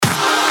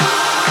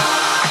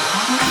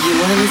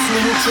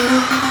listening to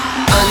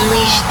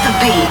Unleash the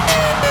Beat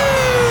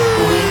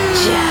with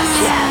JES.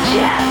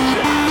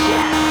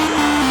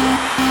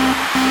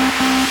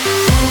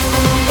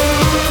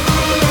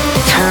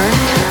 Turn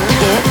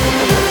it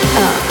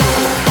up.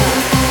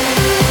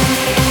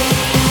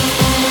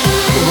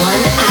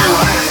 1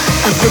 hour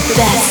of the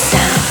best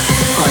sound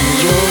on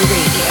your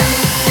radio.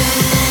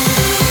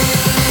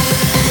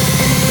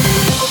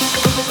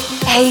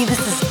 Hey,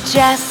 this is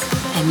JES,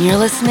 and you're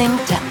listening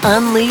to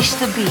Unleash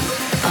the Beat,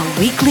 a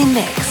weekly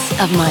mix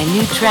of my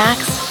new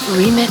tracks,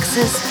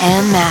 remixes,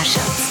 and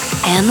mashups,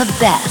 and the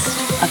best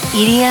of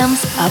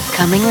EDM's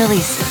upcoming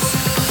releases.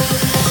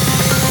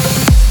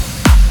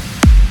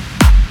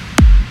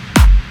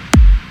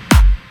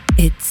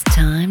 It's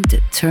time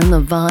to turn the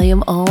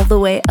volume all the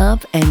way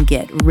up and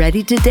get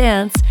ready to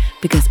dance,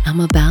 because I'm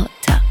about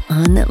to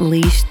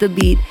unleash the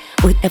beat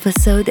with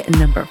episode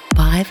number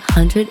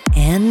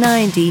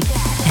 590,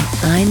 and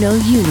I know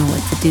you know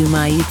what to do,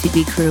 my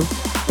UTB crew.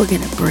 We're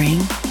gonna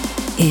bring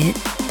it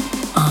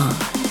on.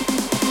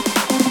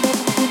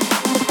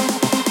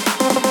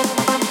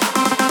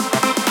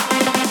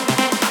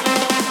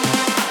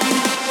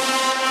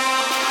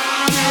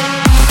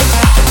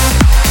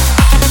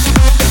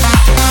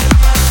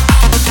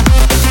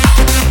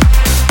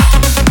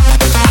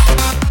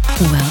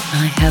 Well,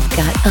 I have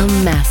got a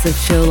massive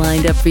show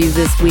lined up for you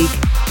this week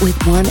with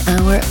 1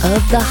 hour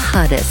of the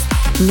hottest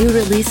new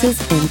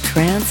releases in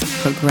trance,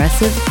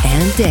 progressive,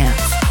 and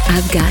dance.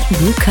 I've got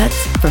new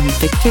cuts from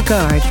Victor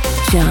Garde,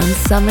 John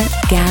Summit,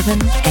 Gavin,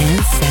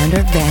 and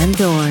Sander Van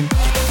Doorn.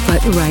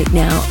 But right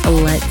now,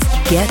 let's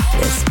get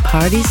this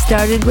party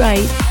started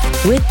right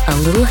with a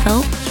little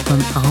help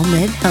from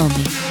Ahmed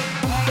Helmy.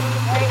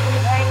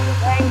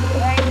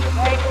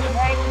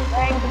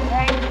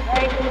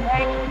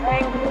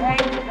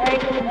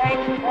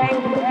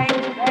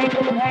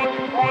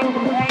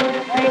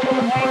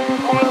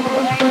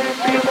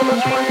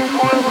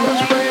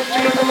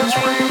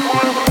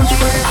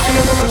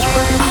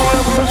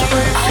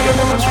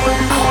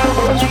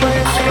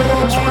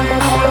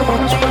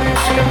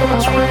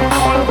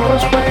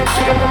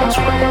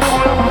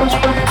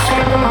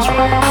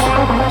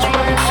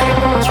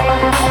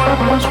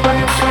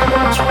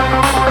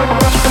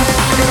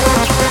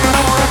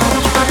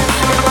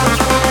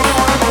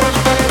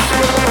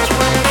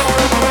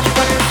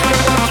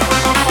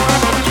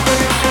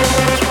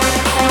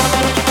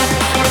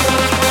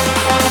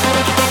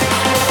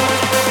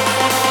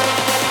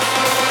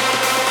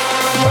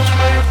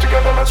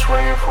 Let's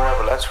rave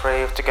forever, let's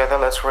rave together,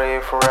 let's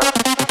rave forever.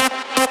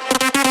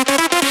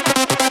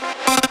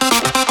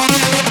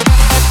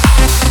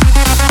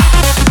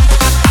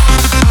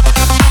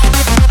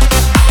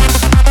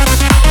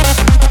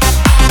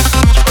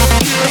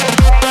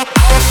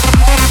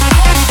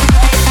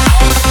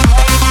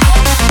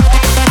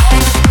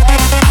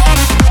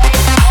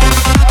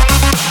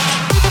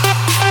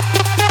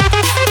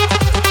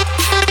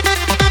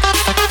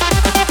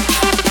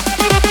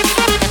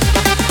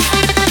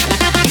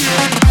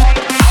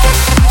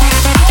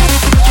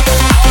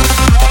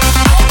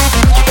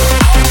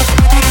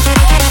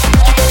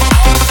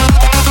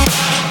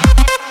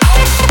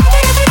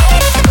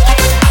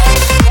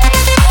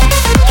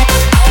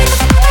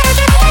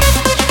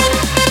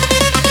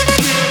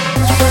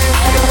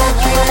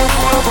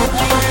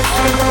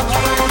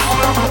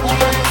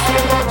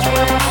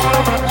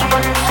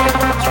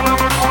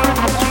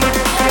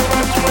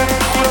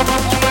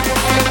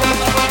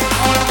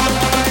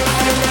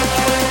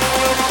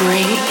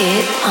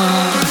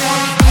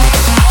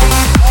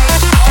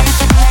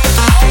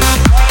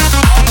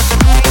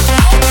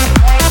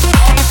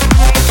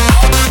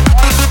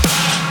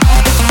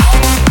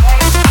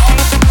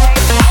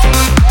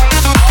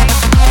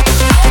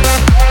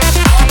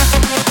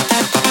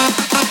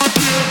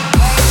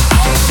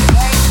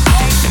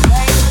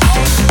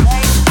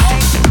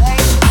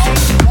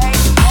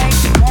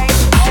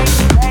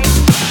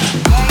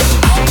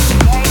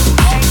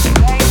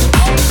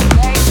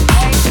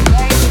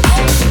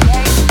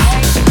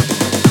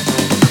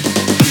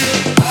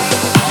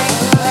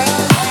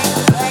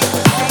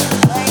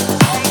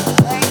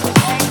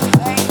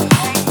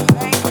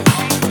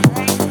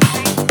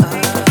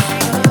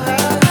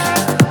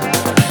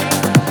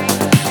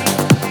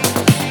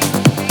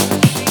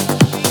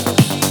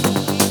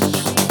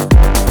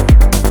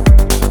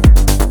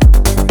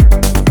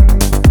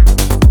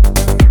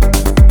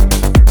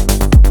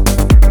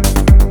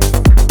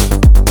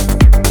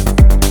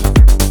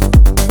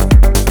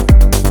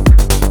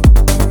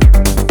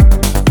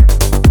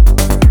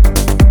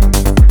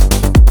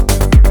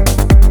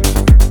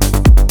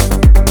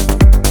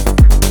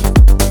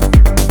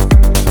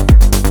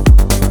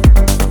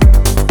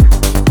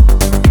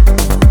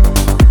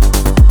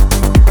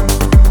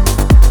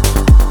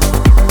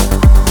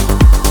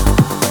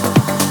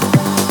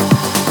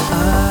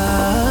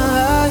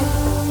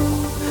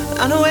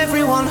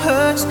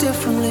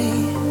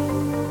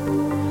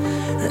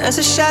 As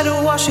a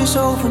shadow washes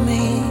over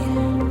me,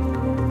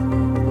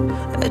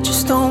 I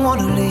just don't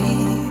wanna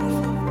leave.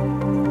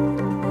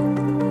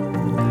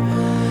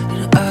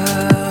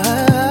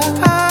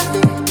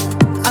 And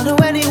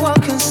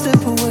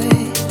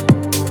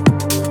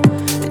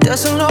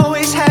doesn't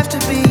always have to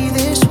be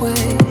this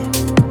way.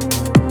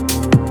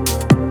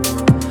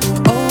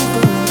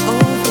 Over and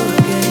over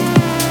again.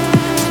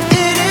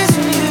 It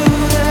isn't you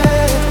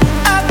that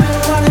I've been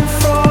running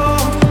from.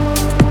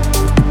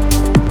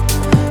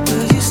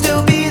 Will you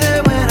still be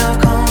there when I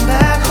come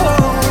back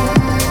home?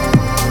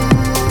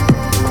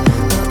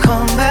 I'll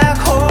come back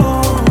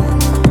home.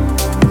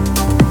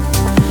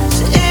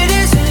 So it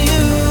isn't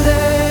you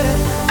that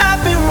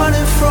I've been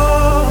running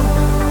from.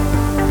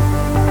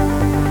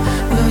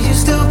 Will you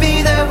still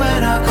be there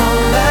when I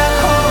come back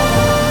home?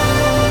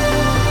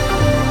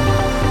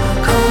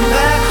 Come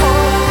back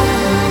home.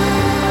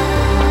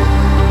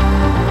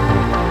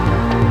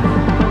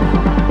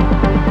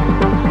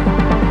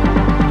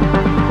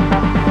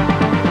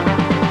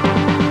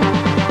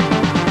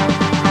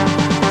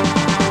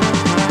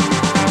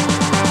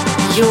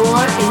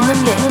 You're in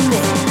the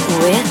mix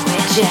with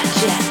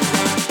JES.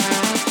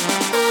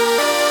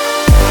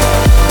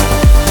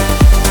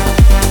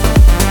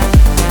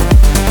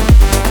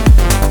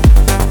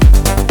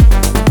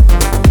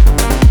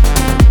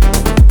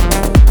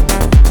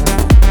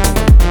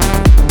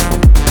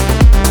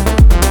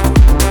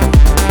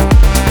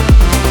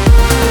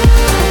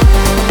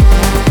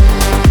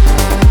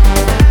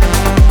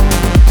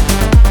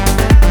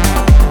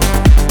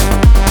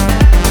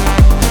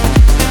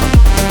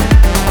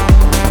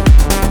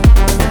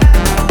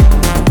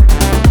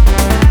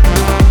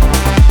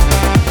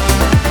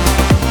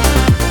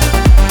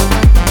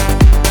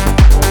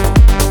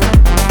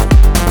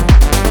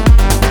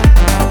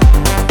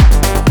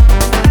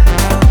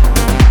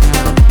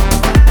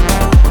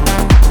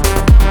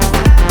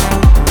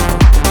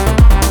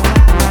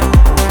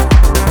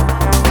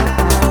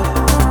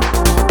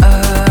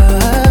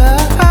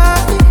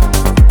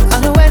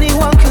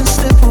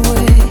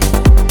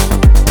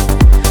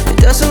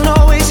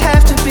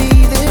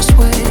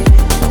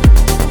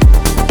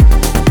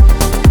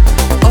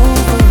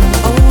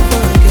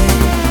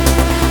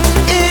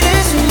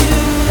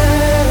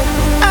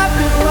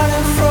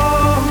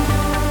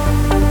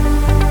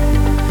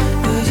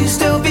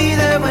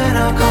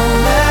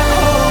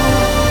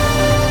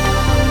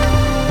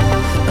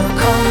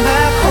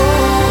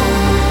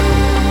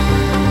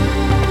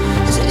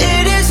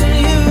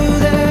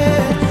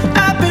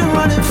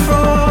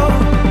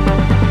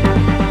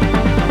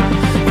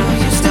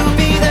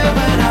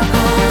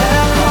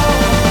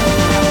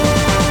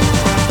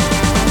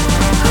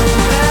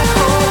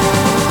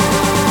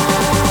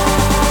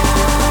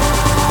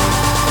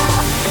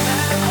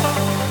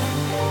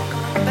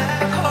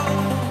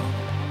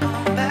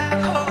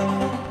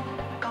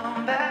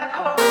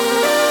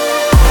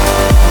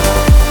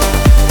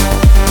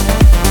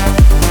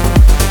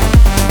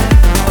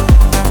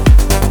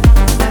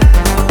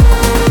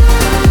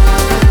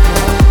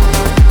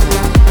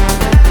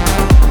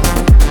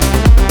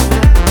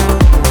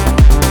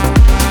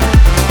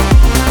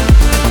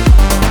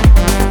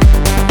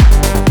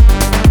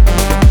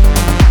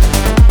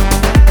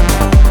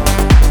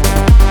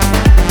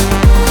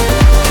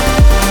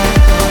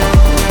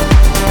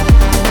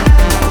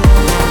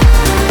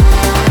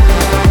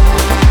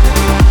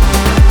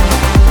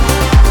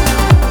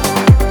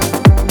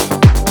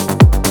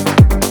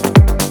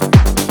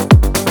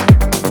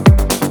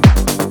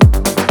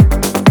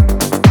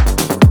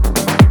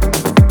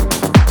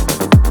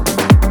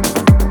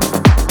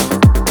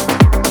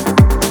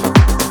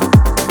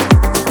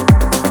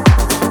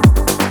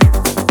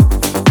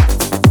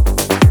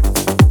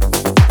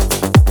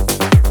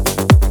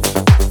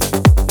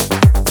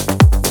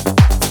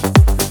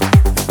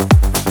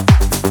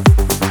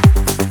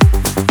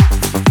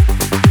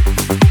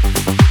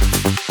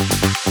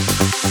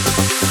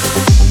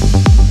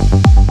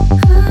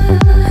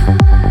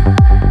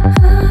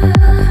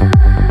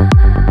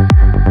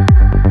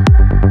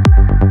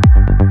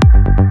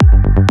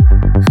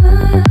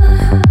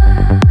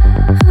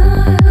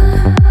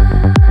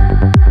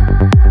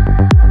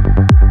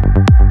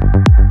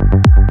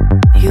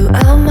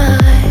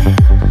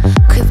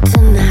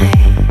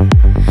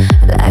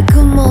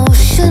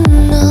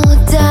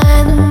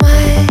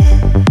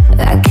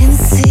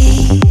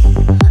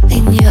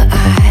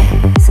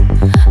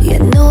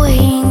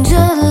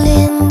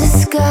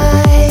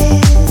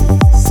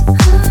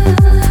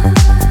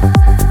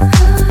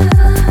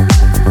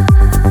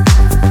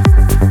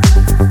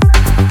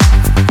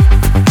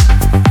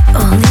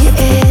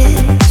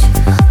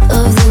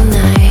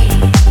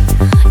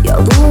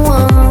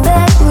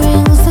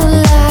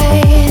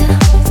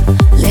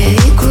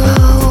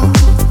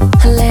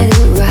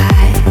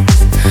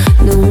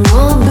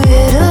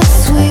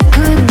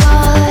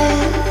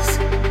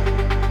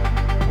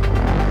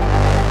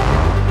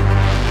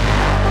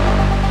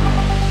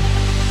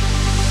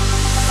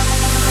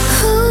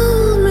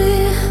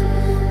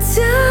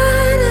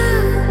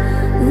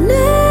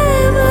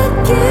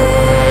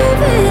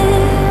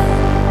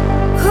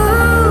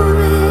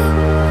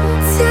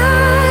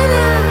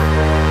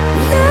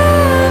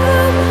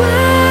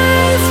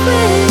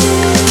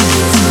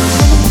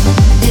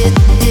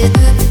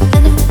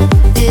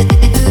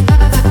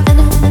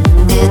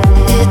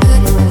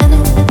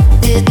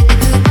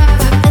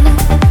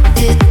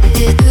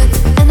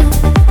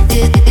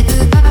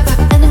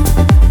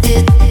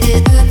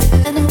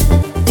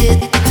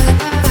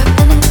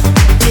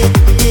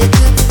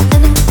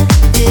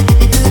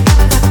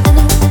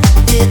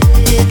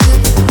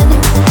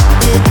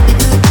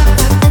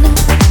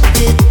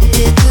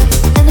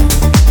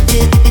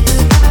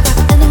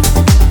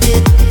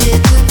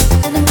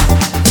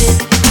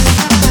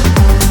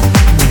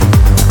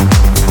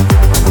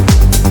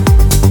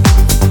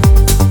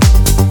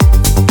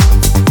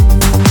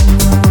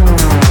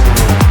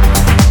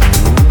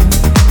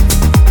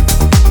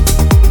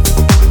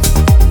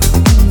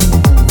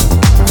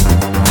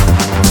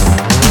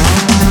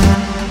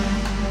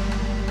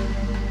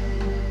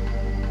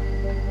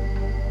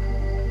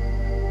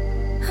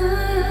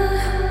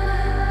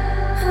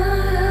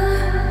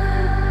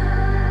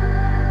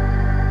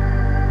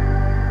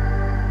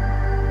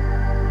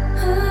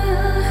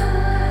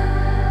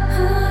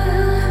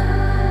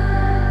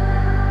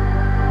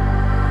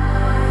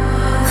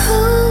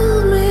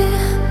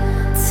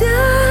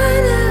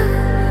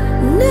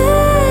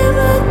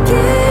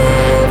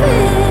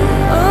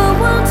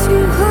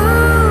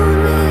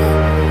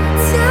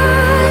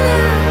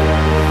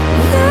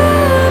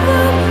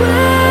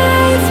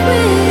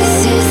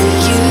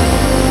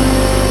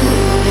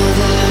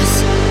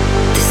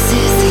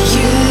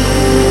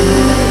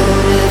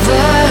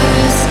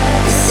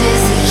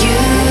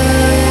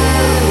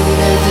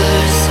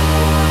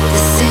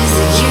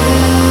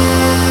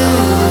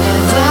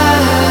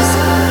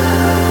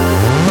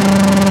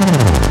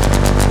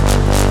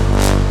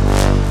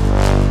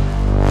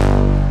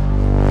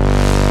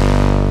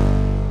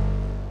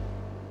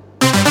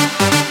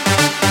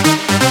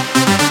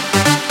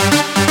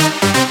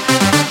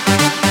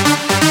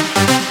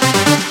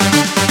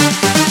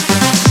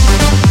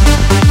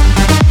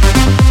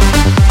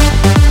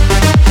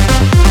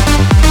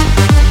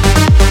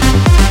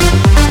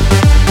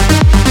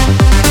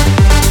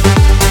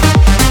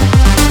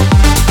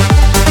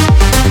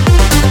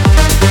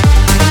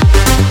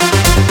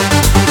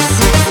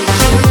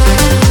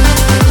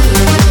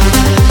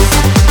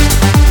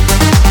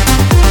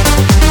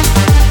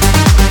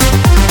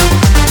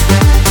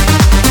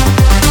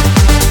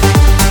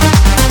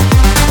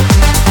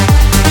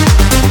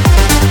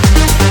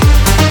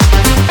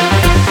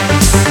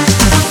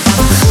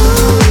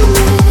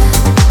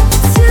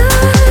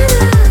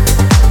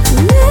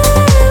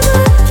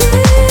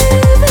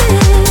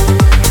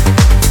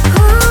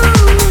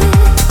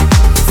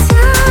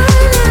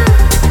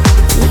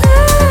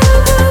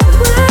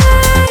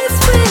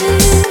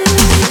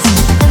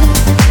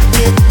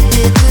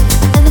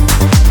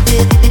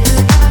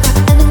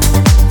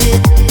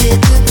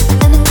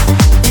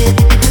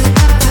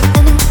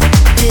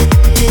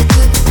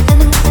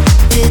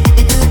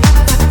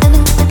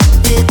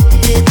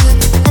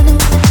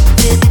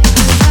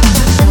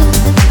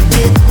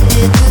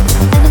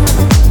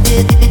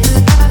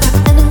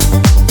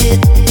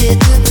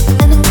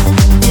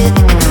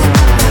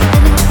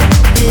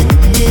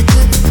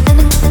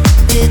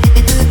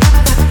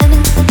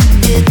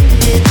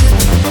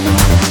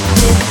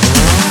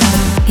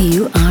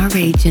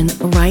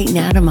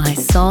 of my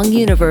song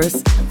universe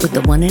with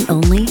the one and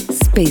only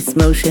Space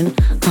Motion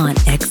on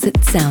Exit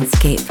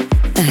Soundscape.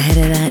 Ahead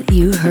of that,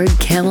 you heard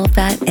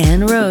Camelphat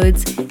and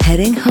RHODES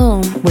heading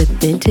home with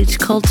Vintage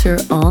Culture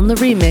on the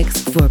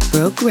remix for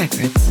Broke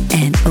Records.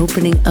 And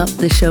opening up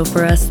the show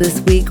for us this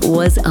week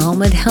was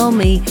Ahmed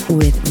Helmy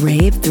with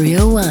Rave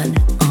 301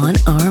 on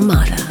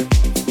Armada.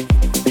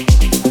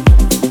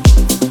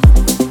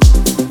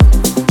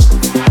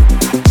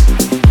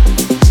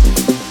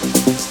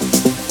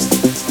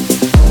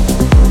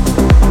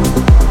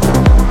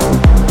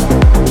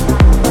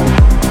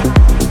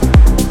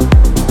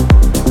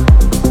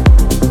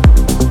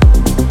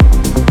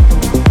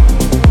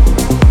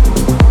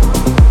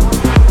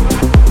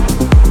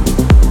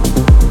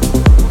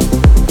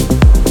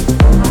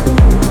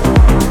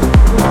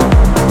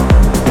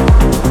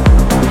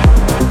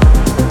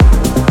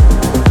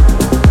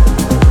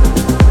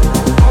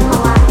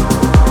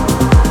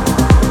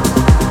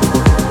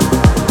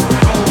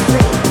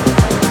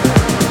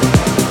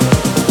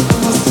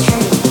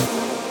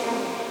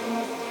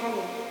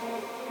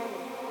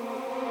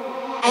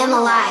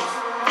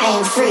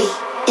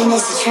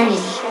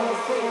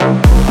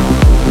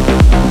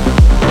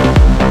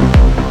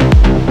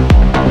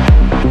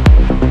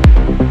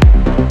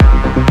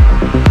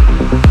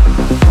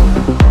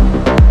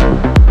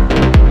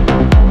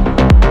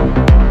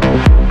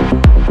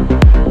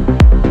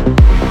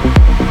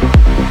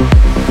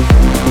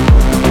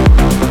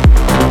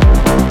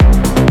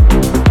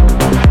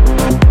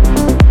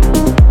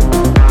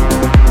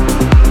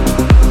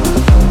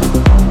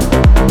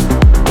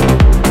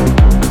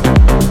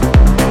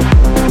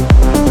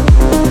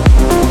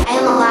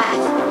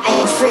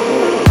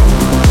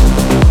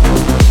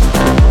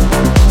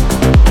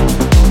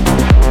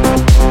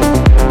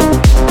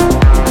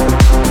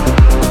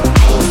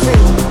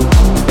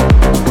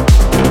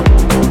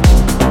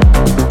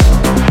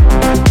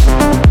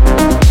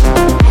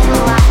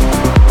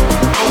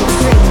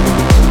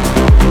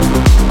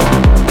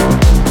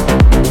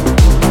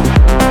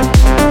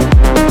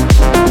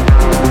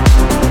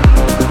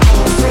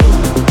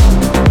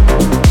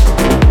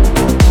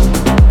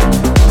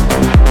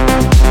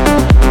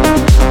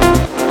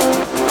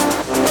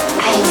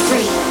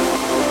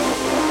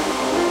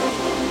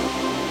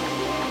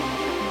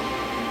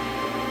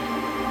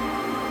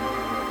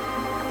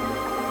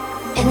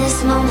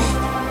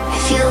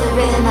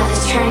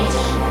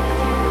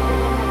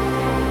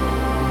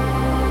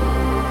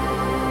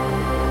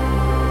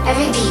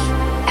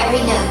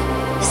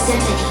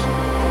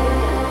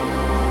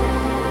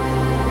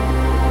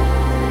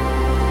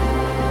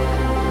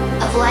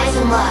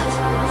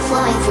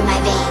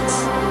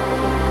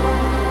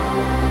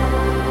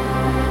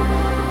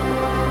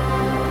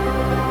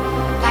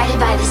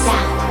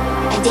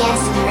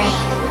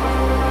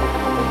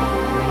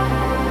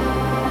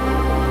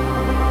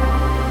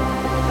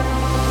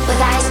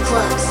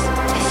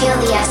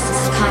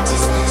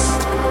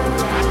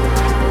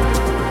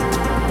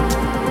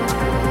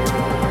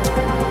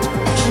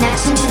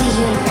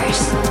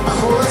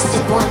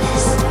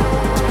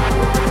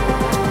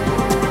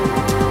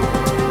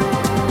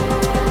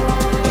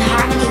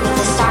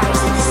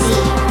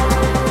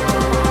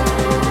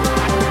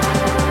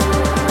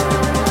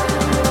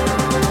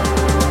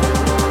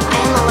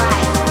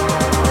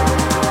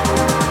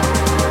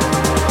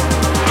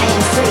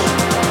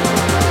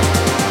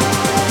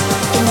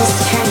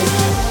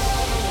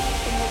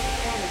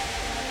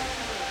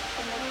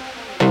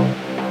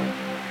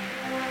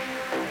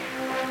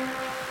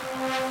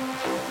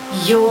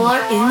 You're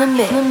in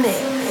the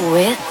mix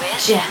with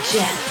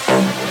JES.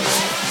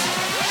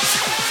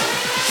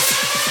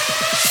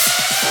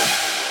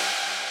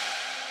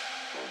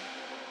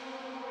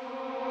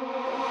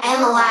 I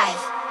am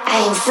alive. I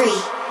am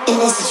free in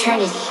this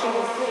eternity.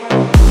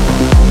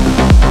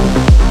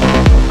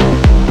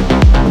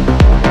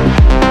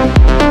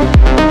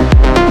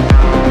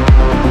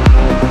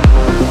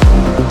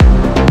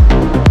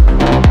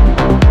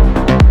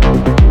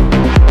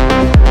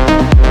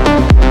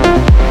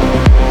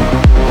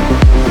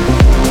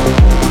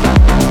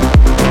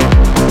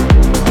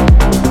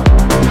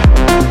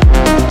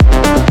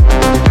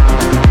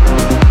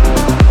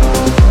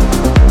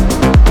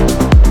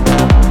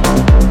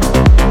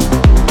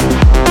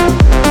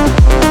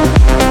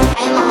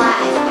 I am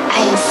alive.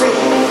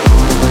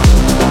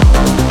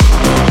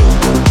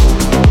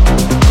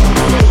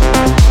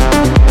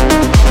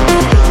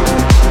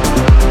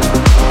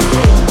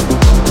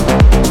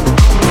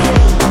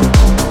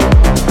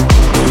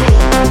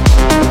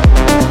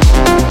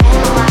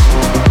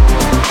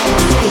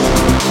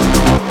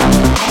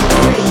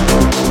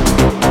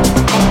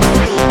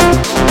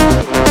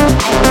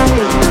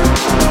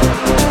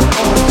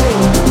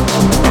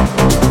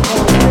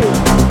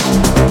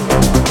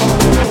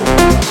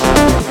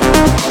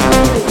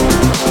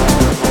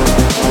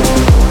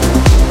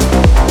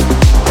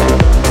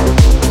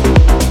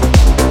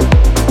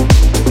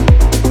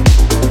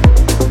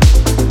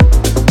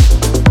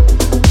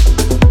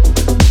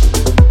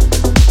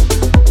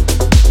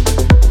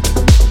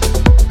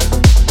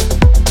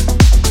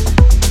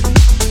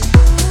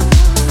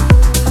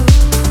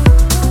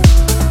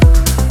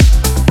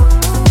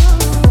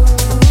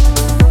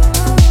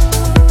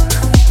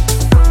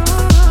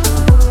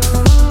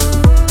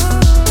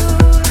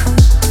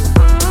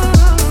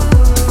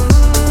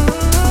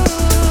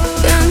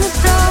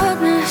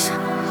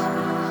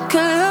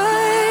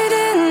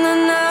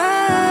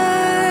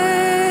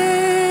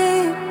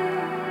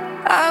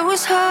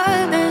 was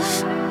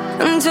heartless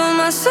until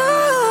my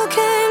soul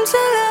came to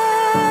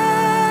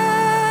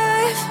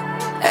life.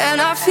 And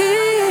I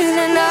feel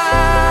it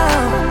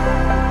now.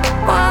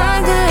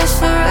 Want this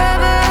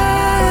forever.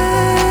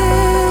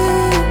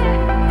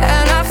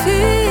 And I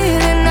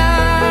feel it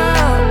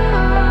now.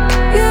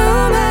 You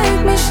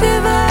make me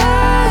shiver.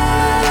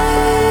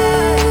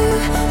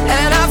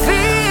 And I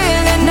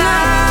feel it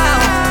now.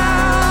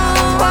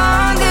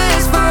 Want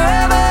this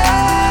forever.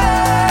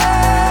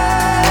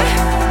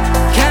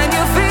 Can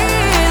you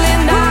feel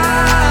it now?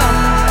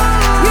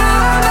 You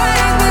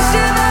make me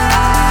shiver.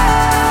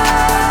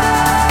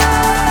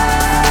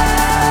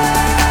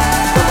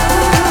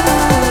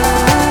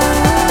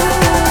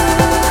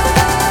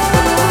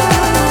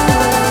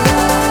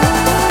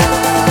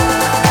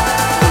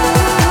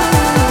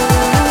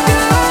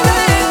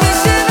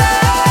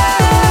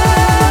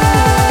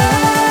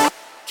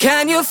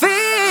 Can you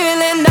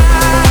feel it now?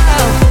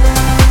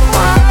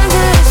 Want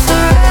this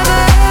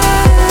forever.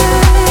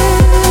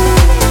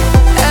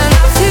 And I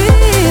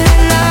feel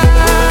it now.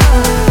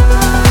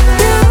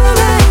 You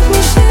make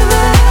me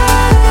shiver.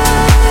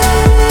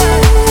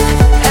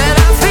 And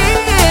I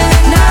feel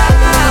it now.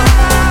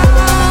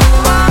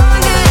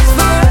 Want this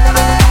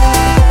forever.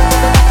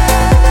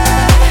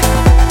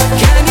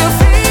 Can you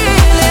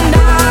feel it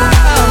now?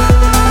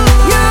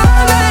 You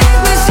make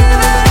me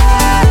shiver.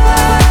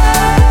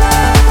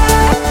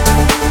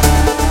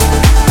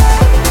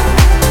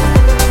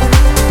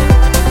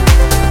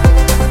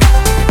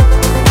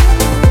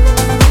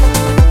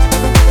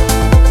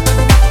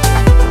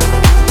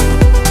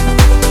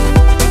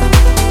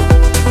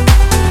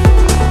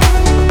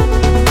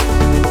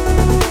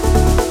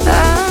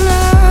 I'm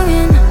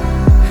longing,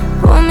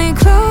 pull me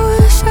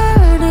closer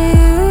to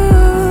you.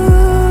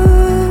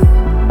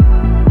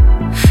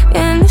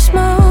 In this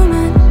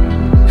moment,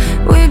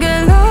 we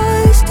get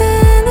lost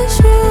in this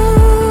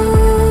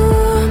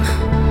room.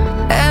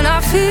 And I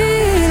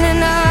feel it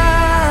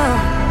now.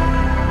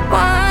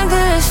 Want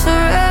this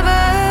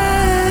forever.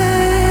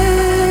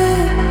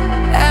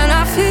 And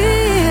I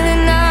feel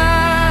it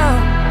now.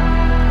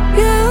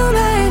 You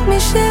make me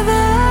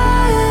shiver.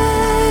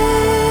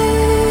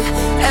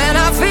 And I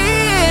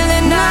feel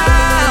it now.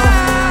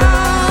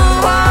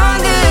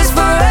 Want this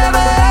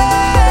forever.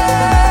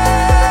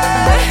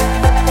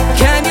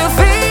 Can you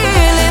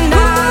feel it now?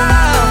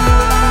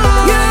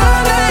 You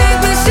make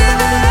me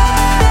shiver.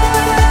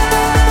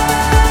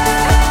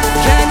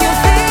 Can you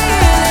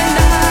feel it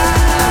now?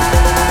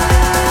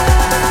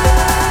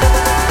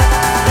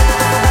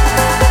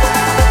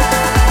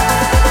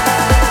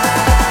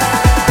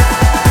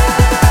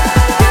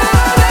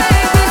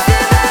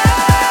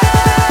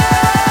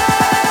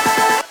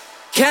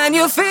 Can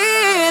you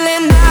feel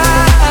it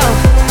now?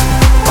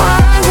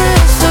 Want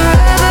this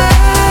forever.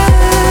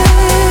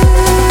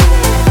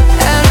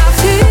 And I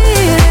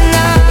feel it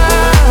now.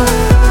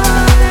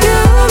 You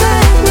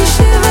make me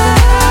shiver.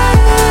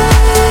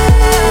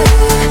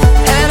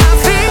 And I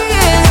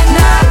feel it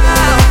now.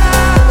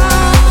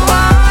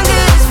 Want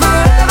this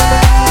forever.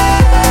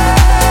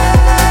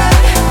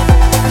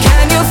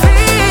 Can you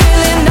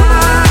feel it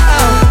now?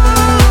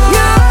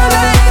 You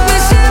make me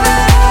shiver.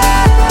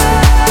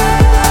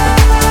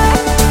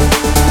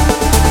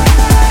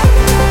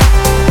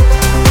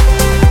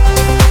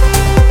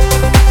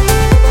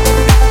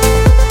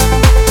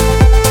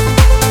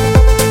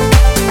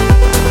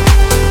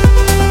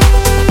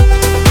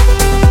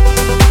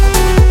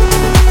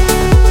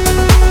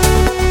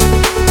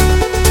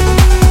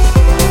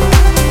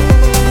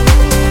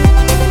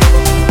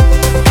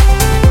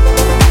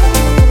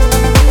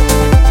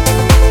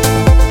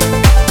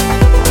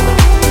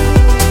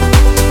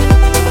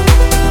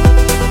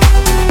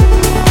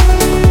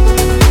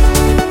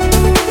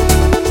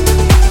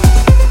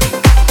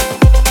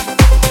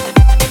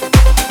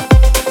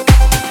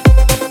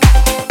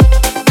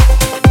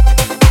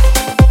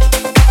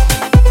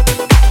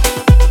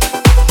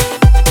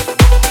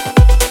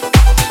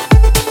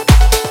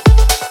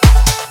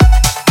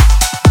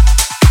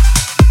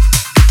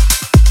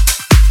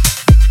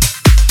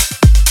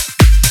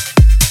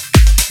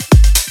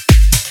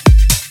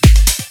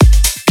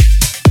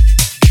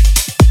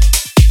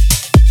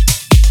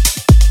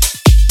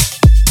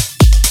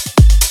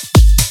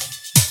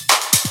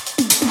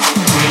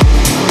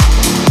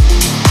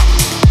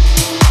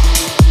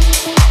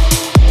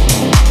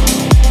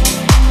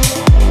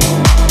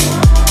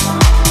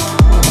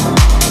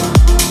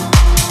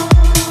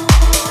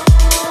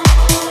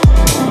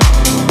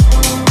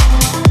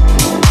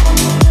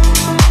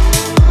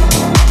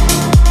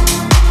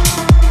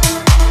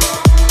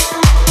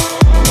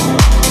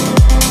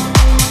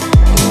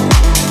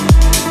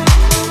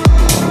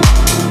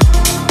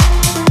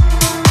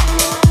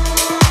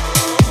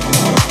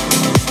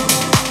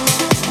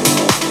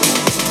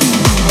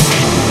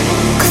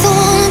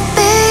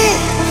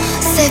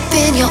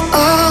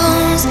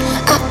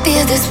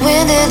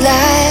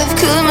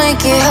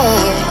 make it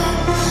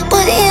hard.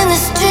 But in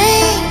this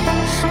dream,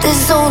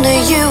 there's only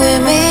you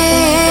and me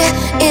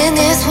in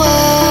this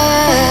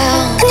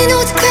world. And you know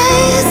it's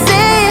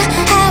crazy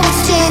how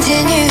it's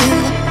changing you.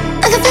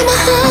 I can feel my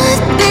heart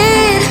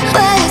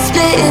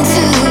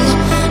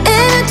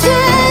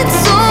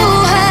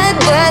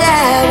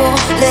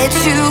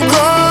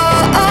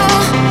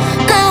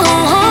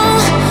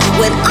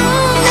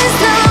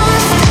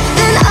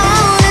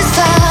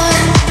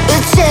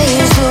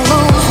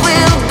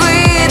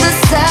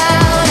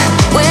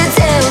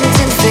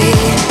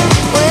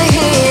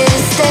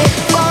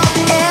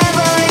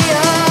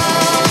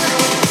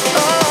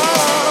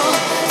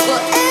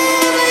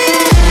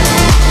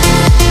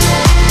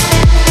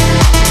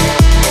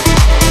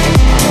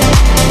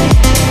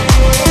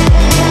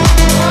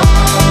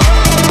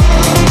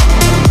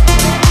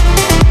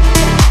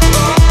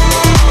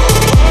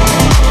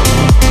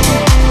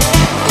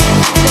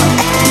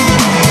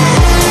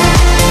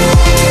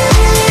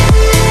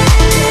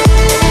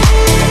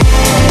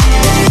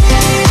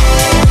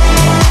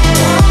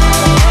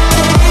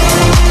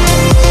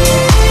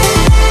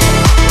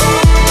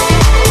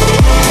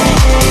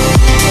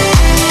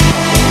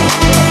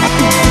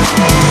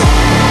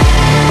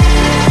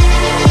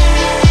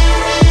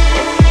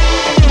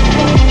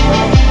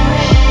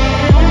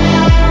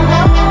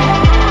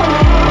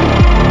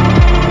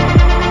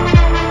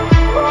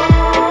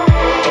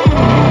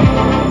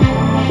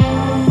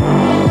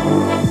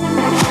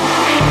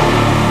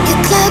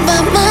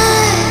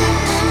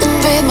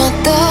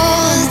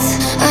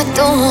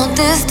want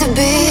this to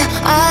be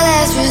our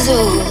last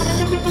resort.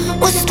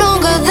 We're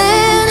stronger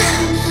than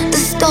the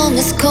storm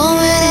is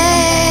coming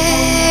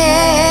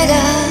at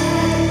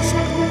us.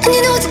 And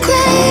you know it's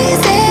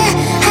crazy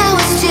how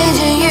it's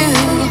changing you.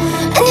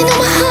 And you know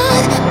my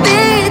heart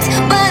beats,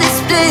 but it's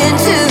split in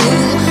two.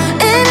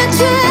 And I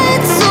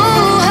tried so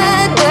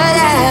hard, but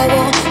I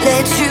won't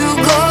let you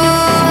go.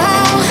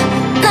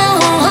 No,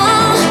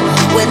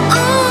 when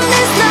all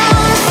is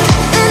lost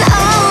and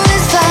all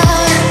is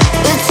found,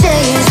 we'll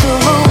change the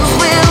rules,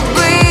 we'll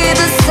breathe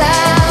the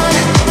sound.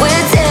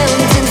 We're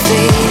tempting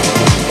fate,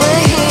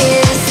 we're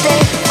here to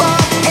stay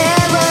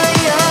forever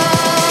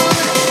young.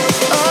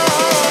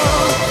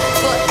 Oh,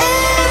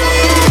 forever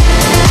young.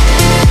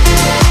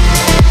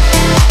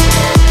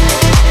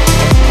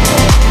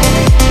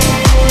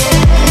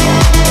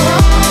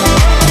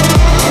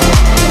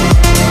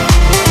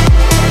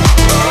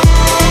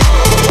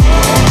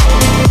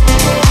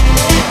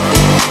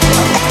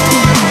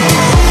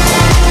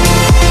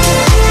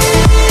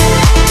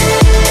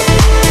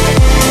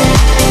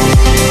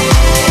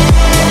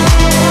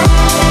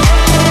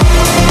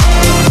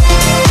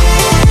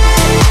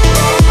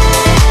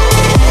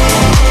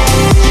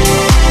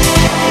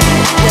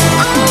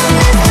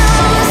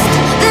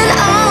 Then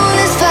all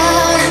is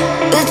found.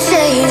 We'll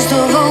change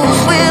the rules,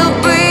 we'll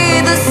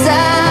breathe the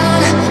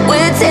sound.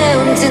 We're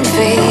tempting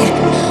fate,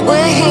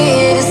 we're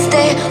here to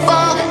stay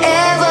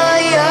forever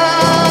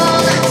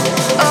young.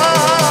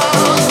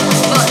 Oh,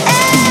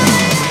 forever.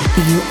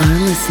 You are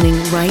listening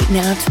right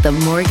now to the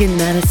Morgan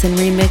Madison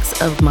remix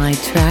of my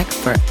track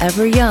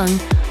Forever Young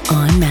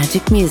on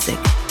Magic Music.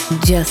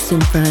 Just in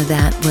front of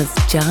that was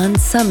John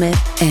Summit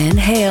and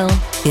Hale,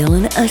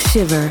 Feelin' a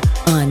Shiver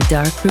on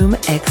Darkroom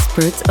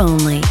Experts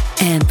Only.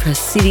 And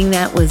preceding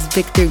that was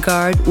Victor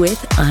Garde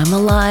with I'm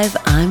Alive,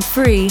 I'm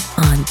Free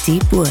on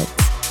Deep Woods.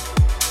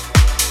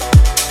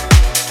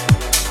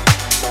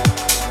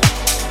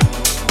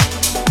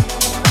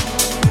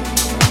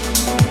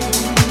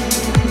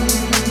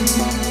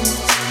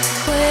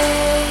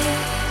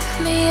 Wake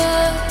me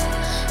up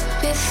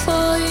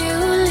before you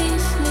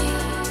leave me.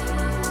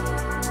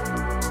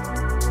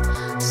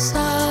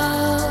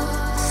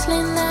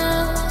 Softly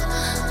now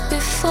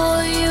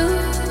before you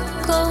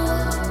go.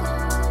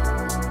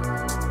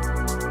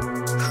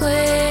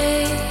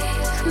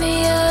 Wake me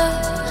up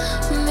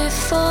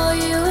before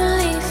you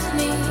leave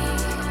me.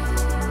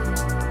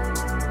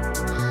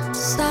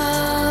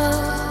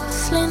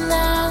 Softly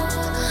now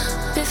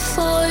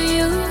before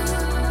you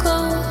go.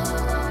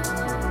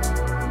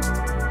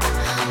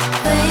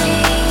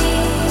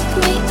 Wake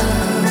me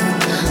up,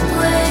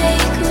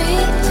 wake me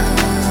up.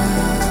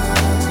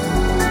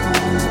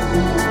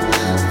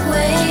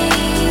 Wake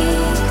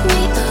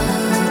me up,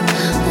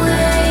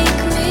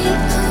 wake me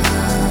up.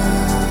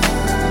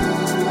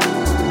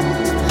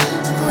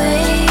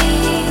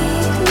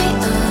 Wake me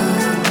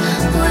up,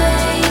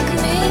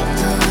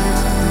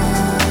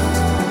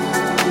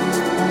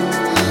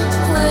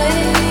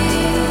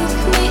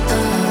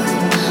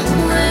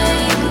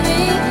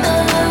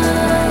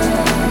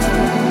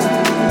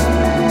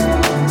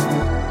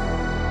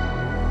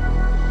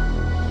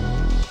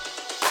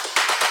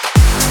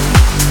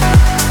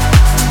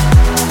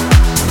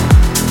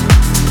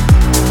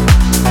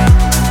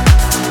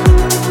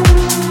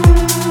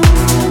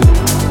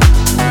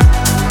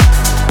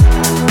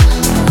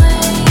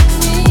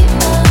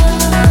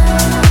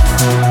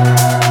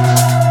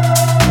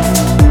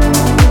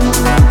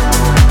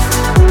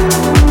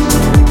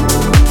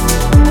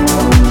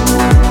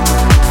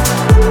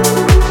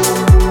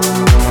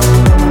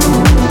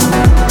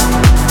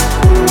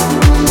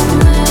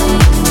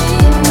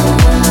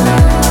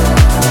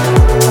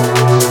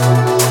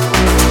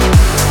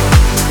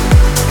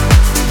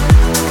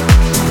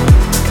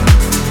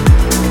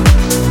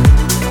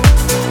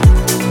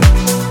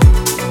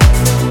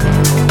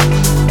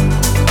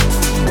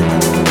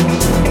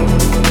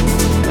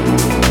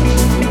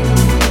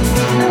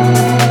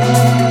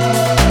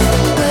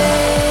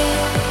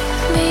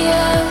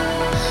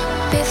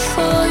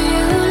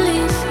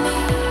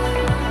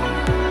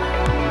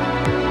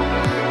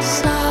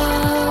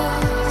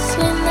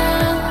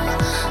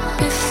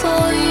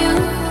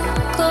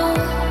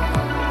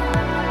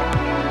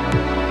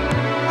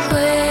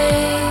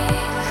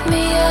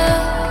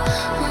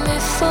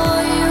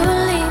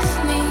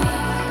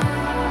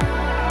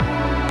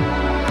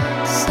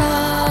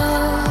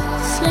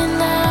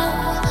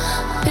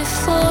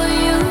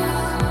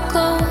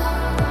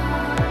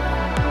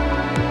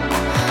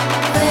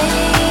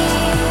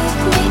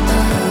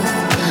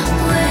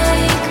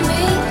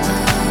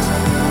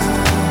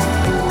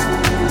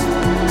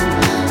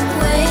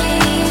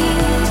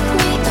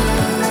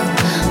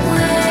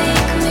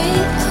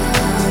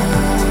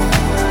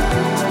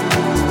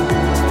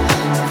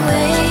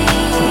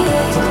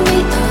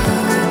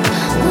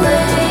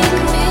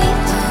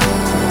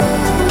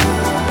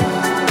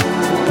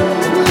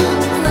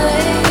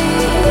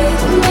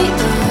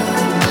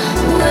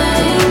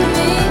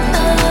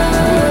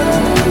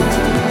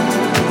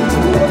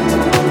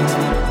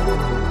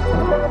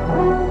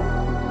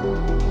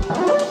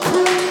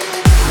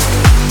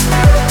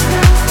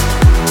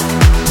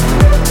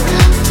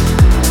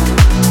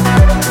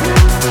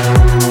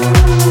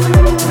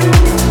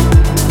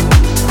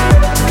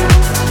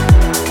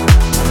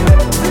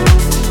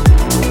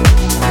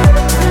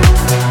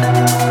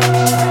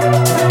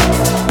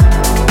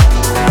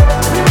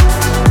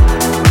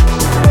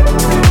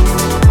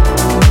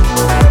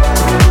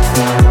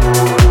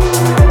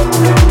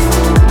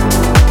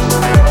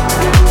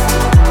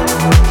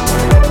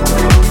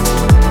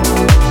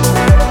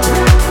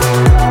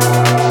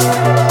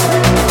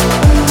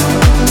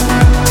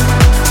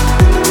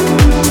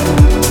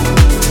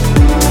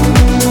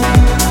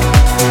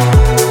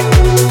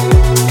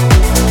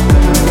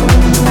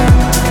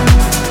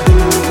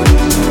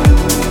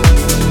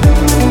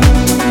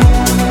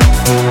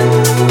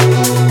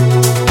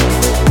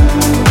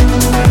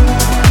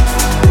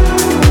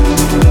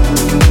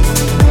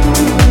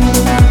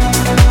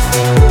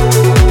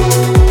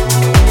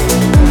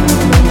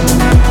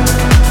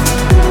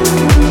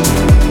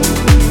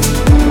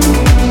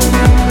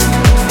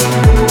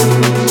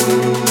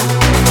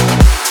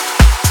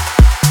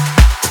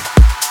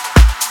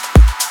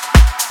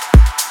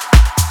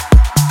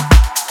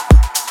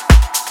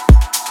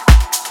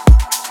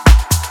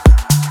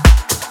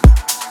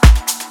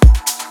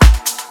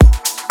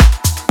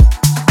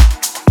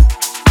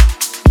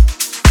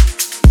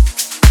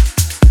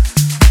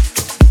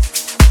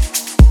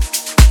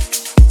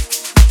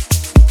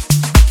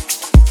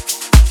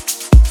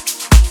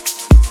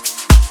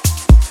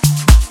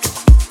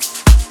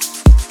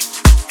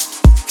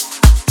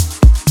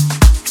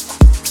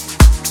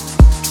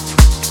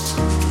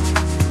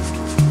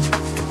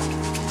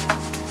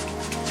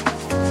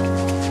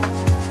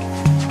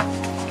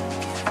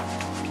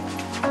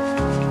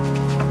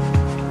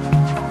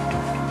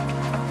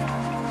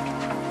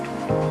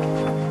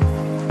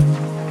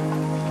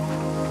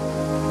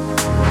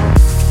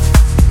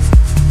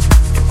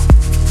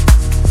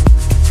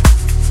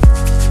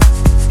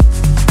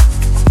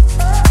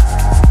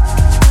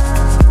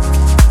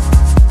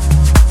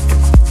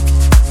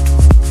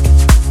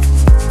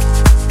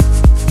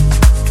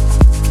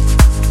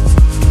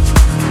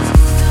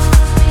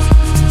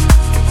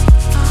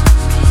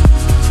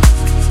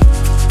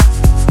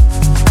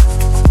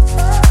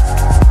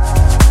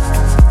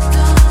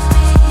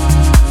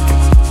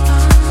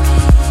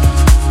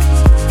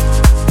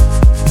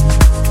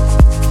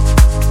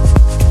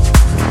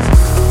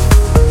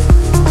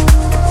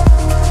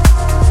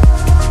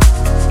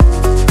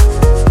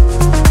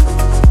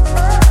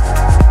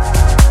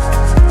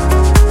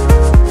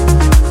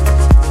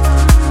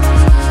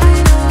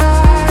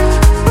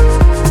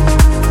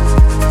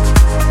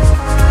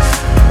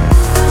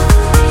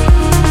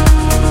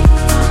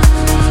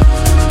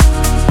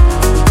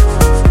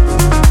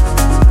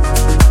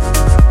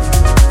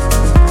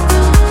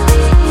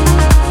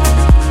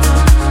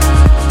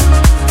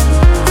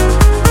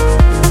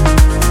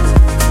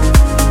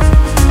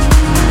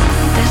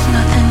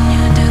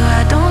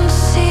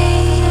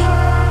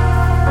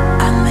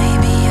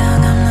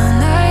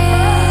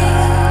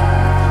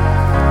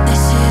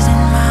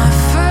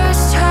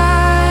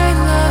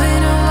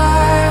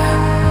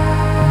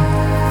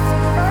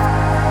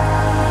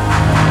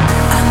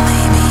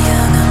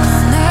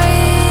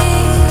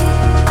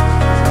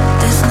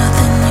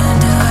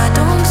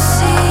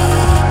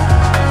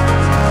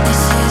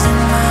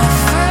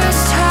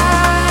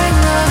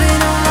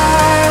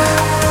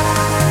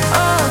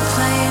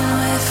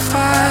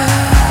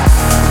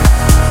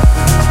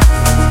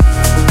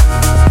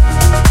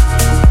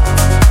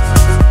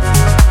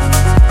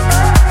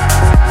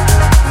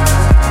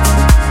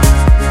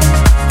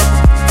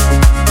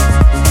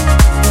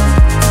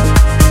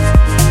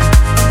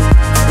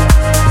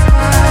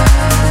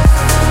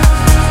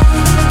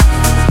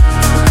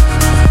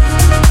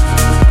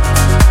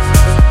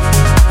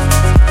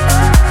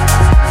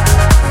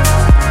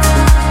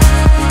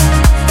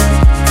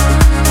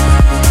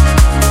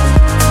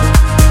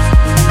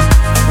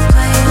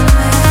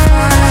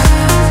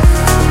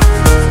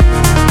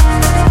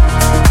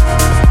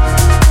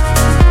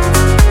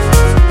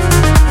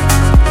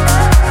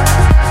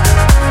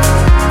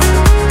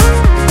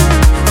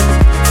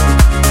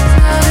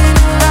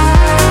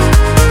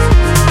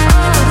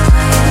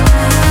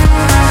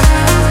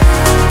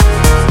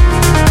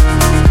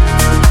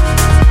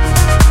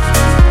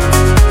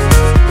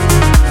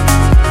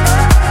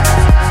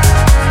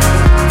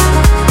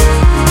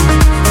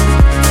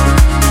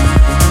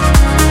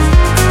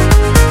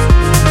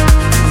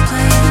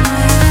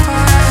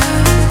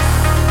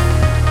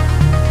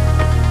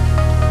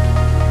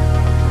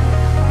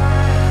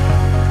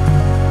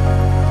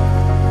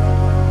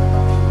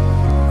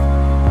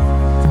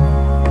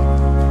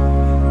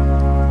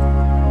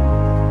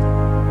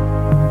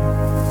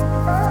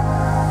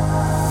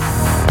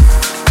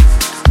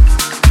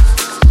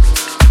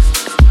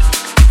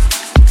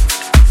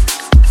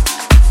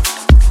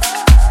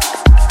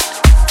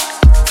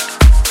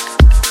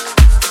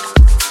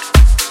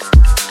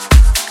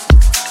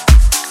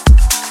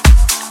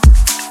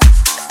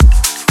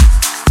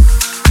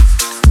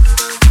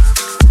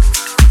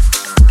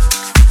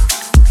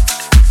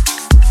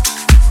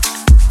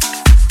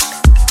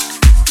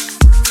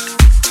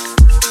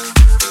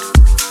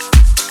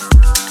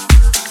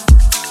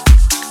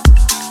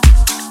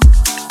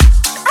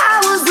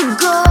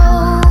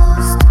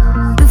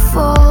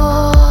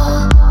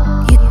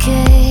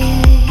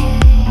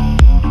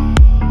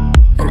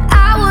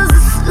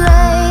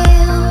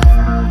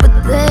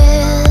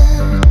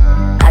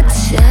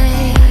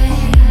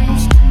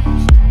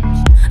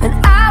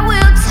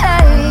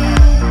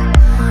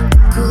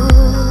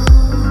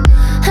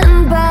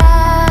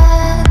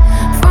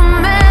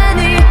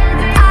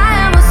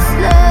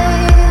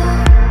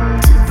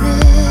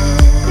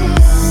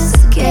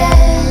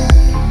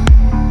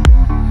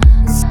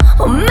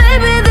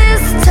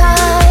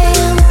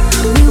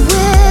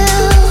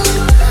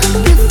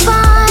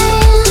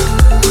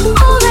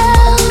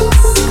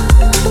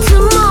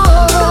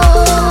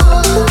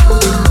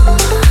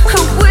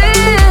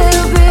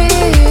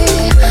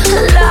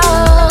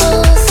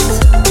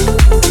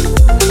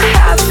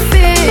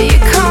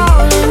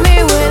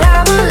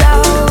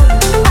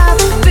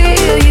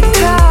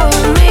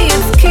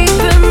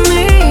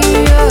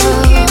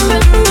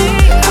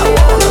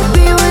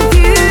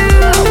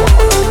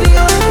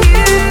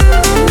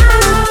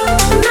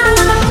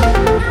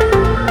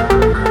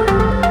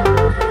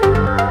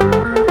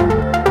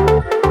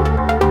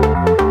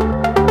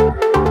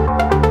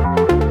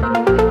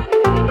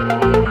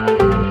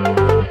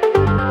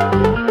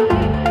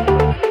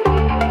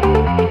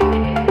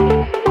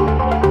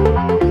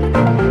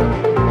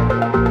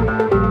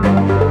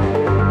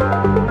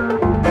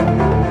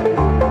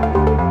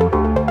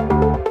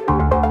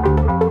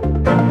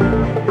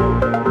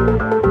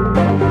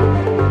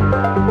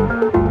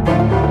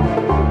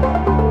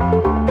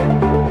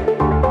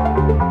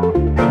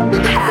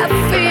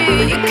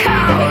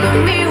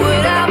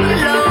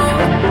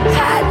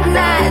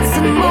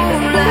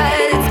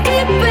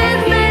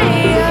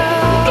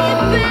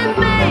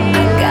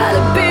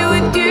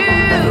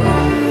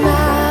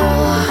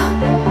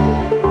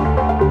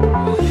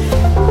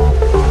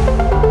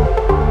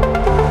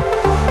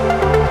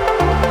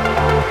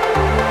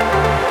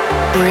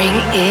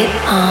 Bring it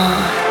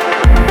on.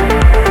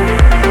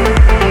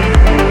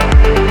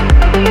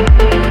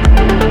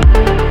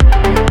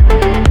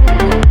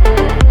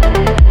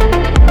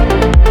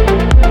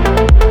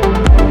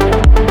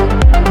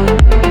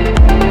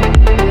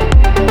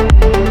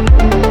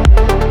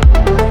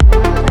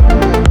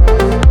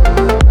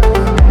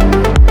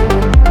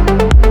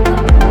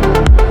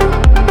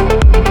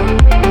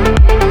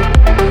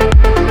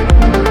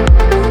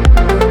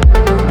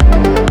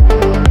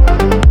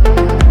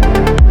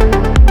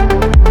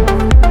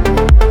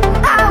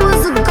 I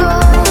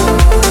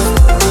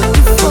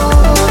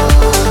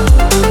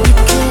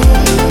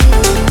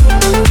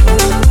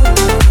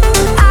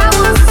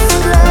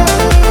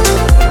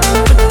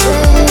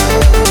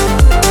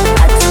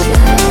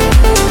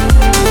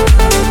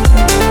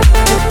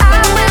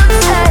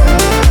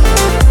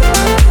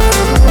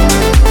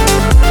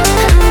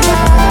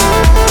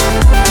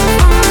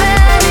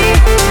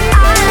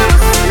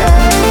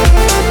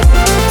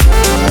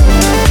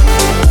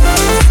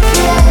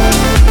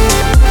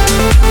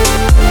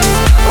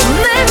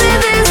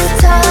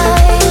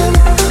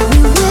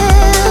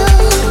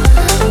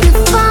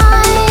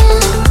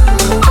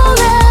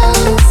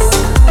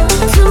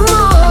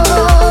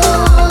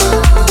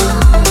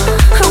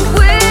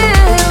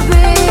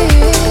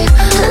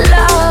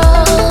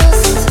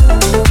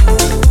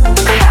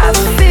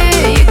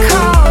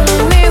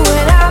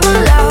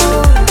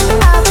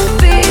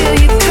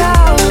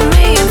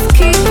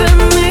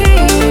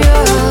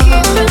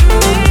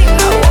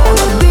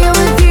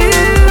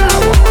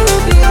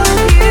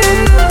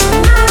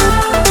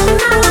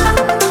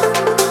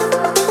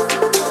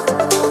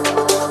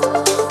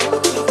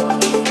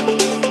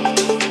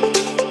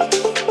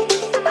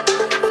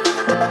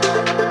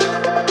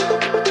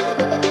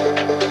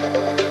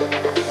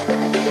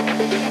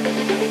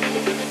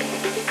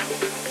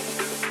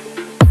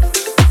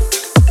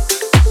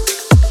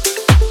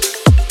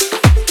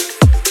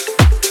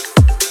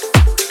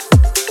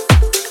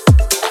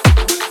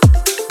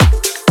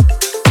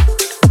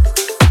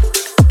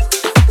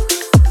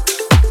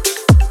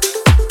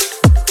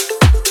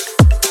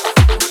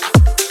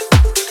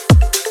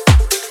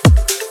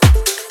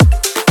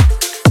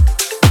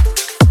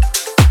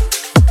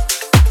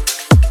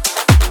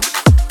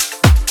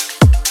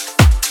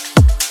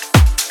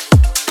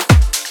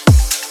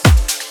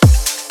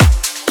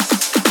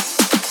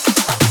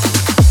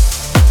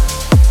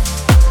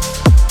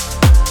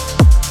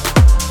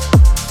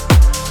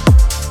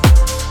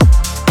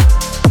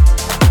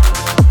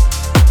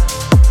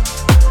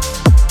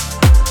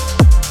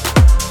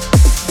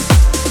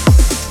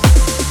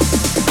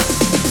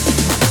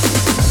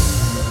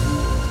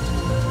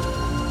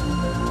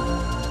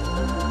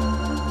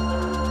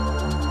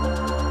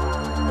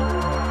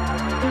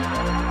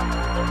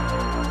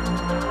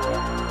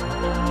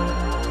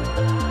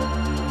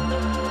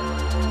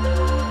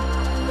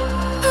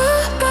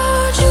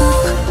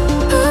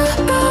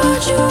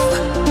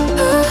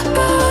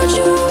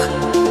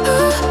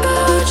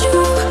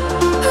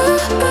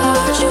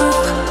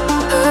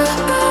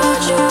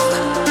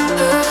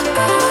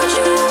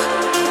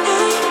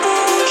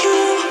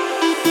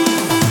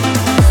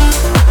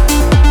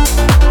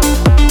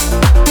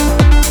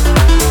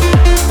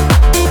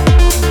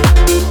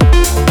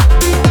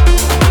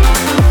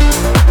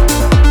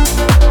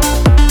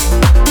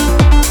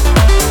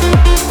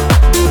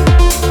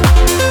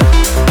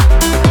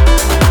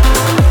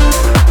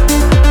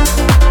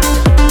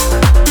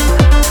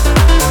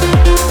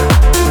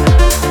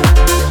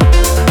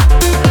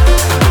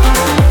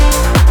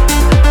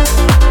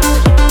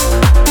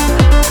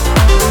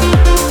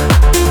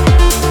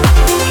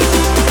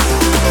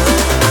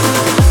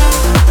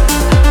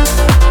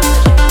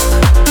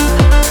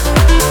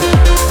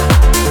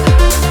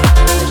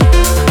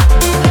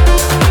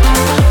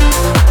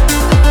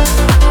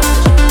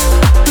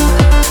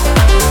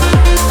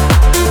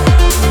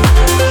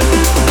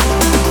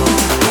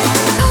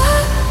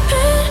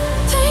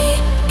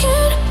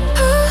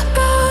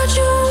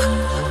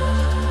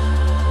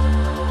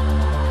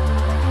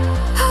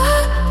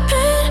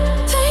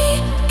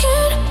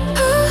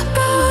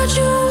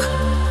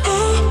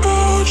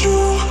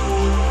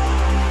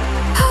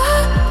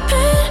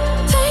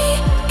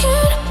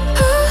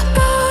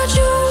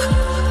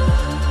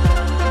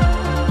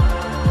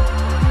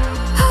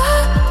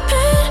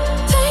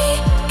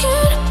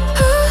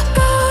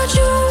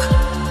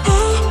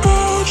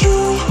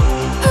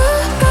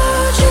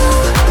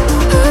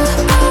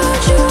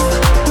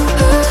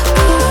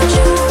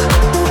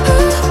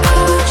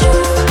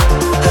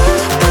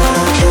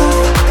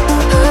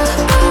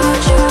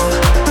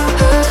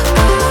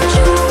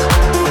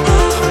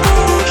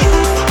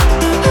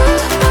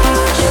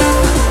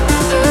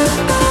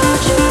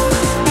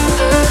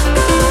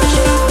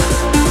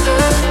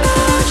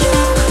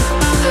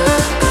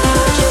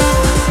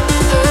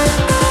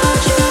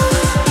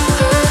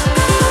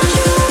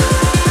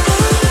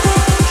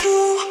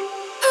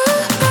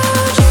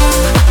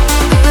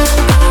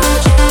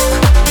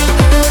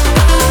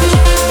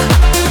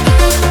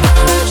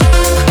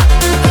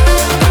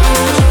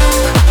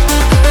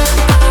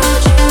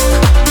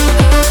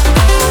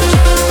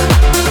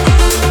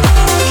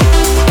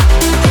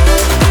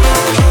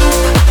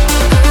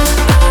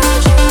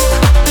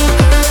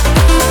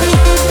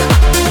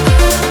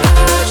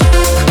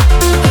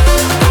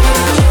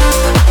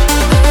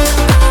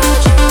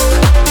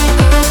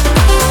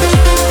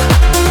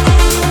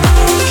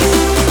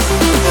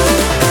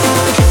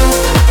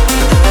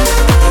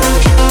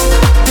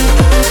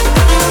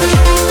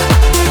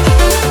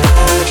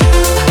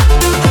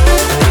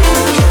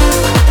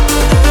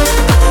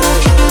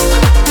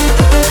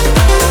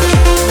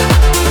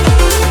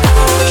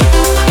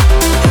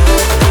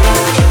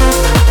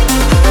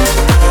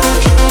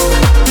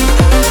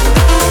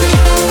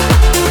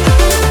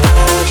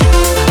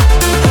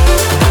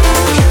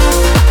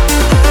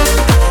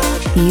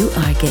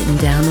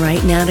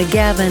out to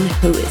Gavin,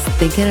 who is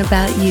thinking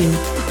about you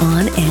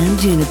on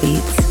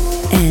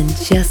Anjunabeats. And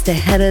just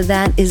ahead of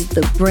that is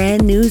the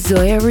brand new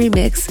Zoya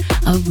remix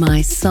of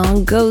my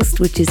song Ghost,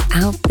 which is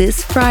out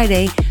this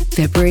Friday,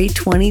 February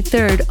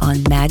 23rd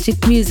on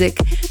Magic Music.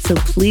 So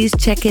please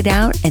check it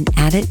out and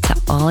add it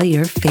to all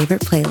your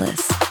favorite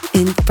playlists.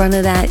 In front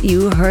of that,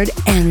 you heard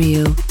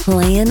Anryu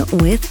playing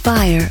with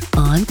Fire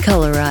on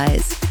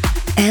Colorize.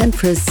 And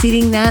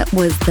preceding that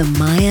was the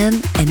Mayan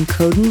and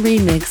Coden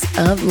remix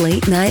of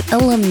Late Night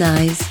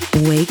Alumni's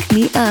Wake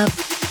Me Up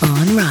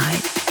on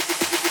Ride.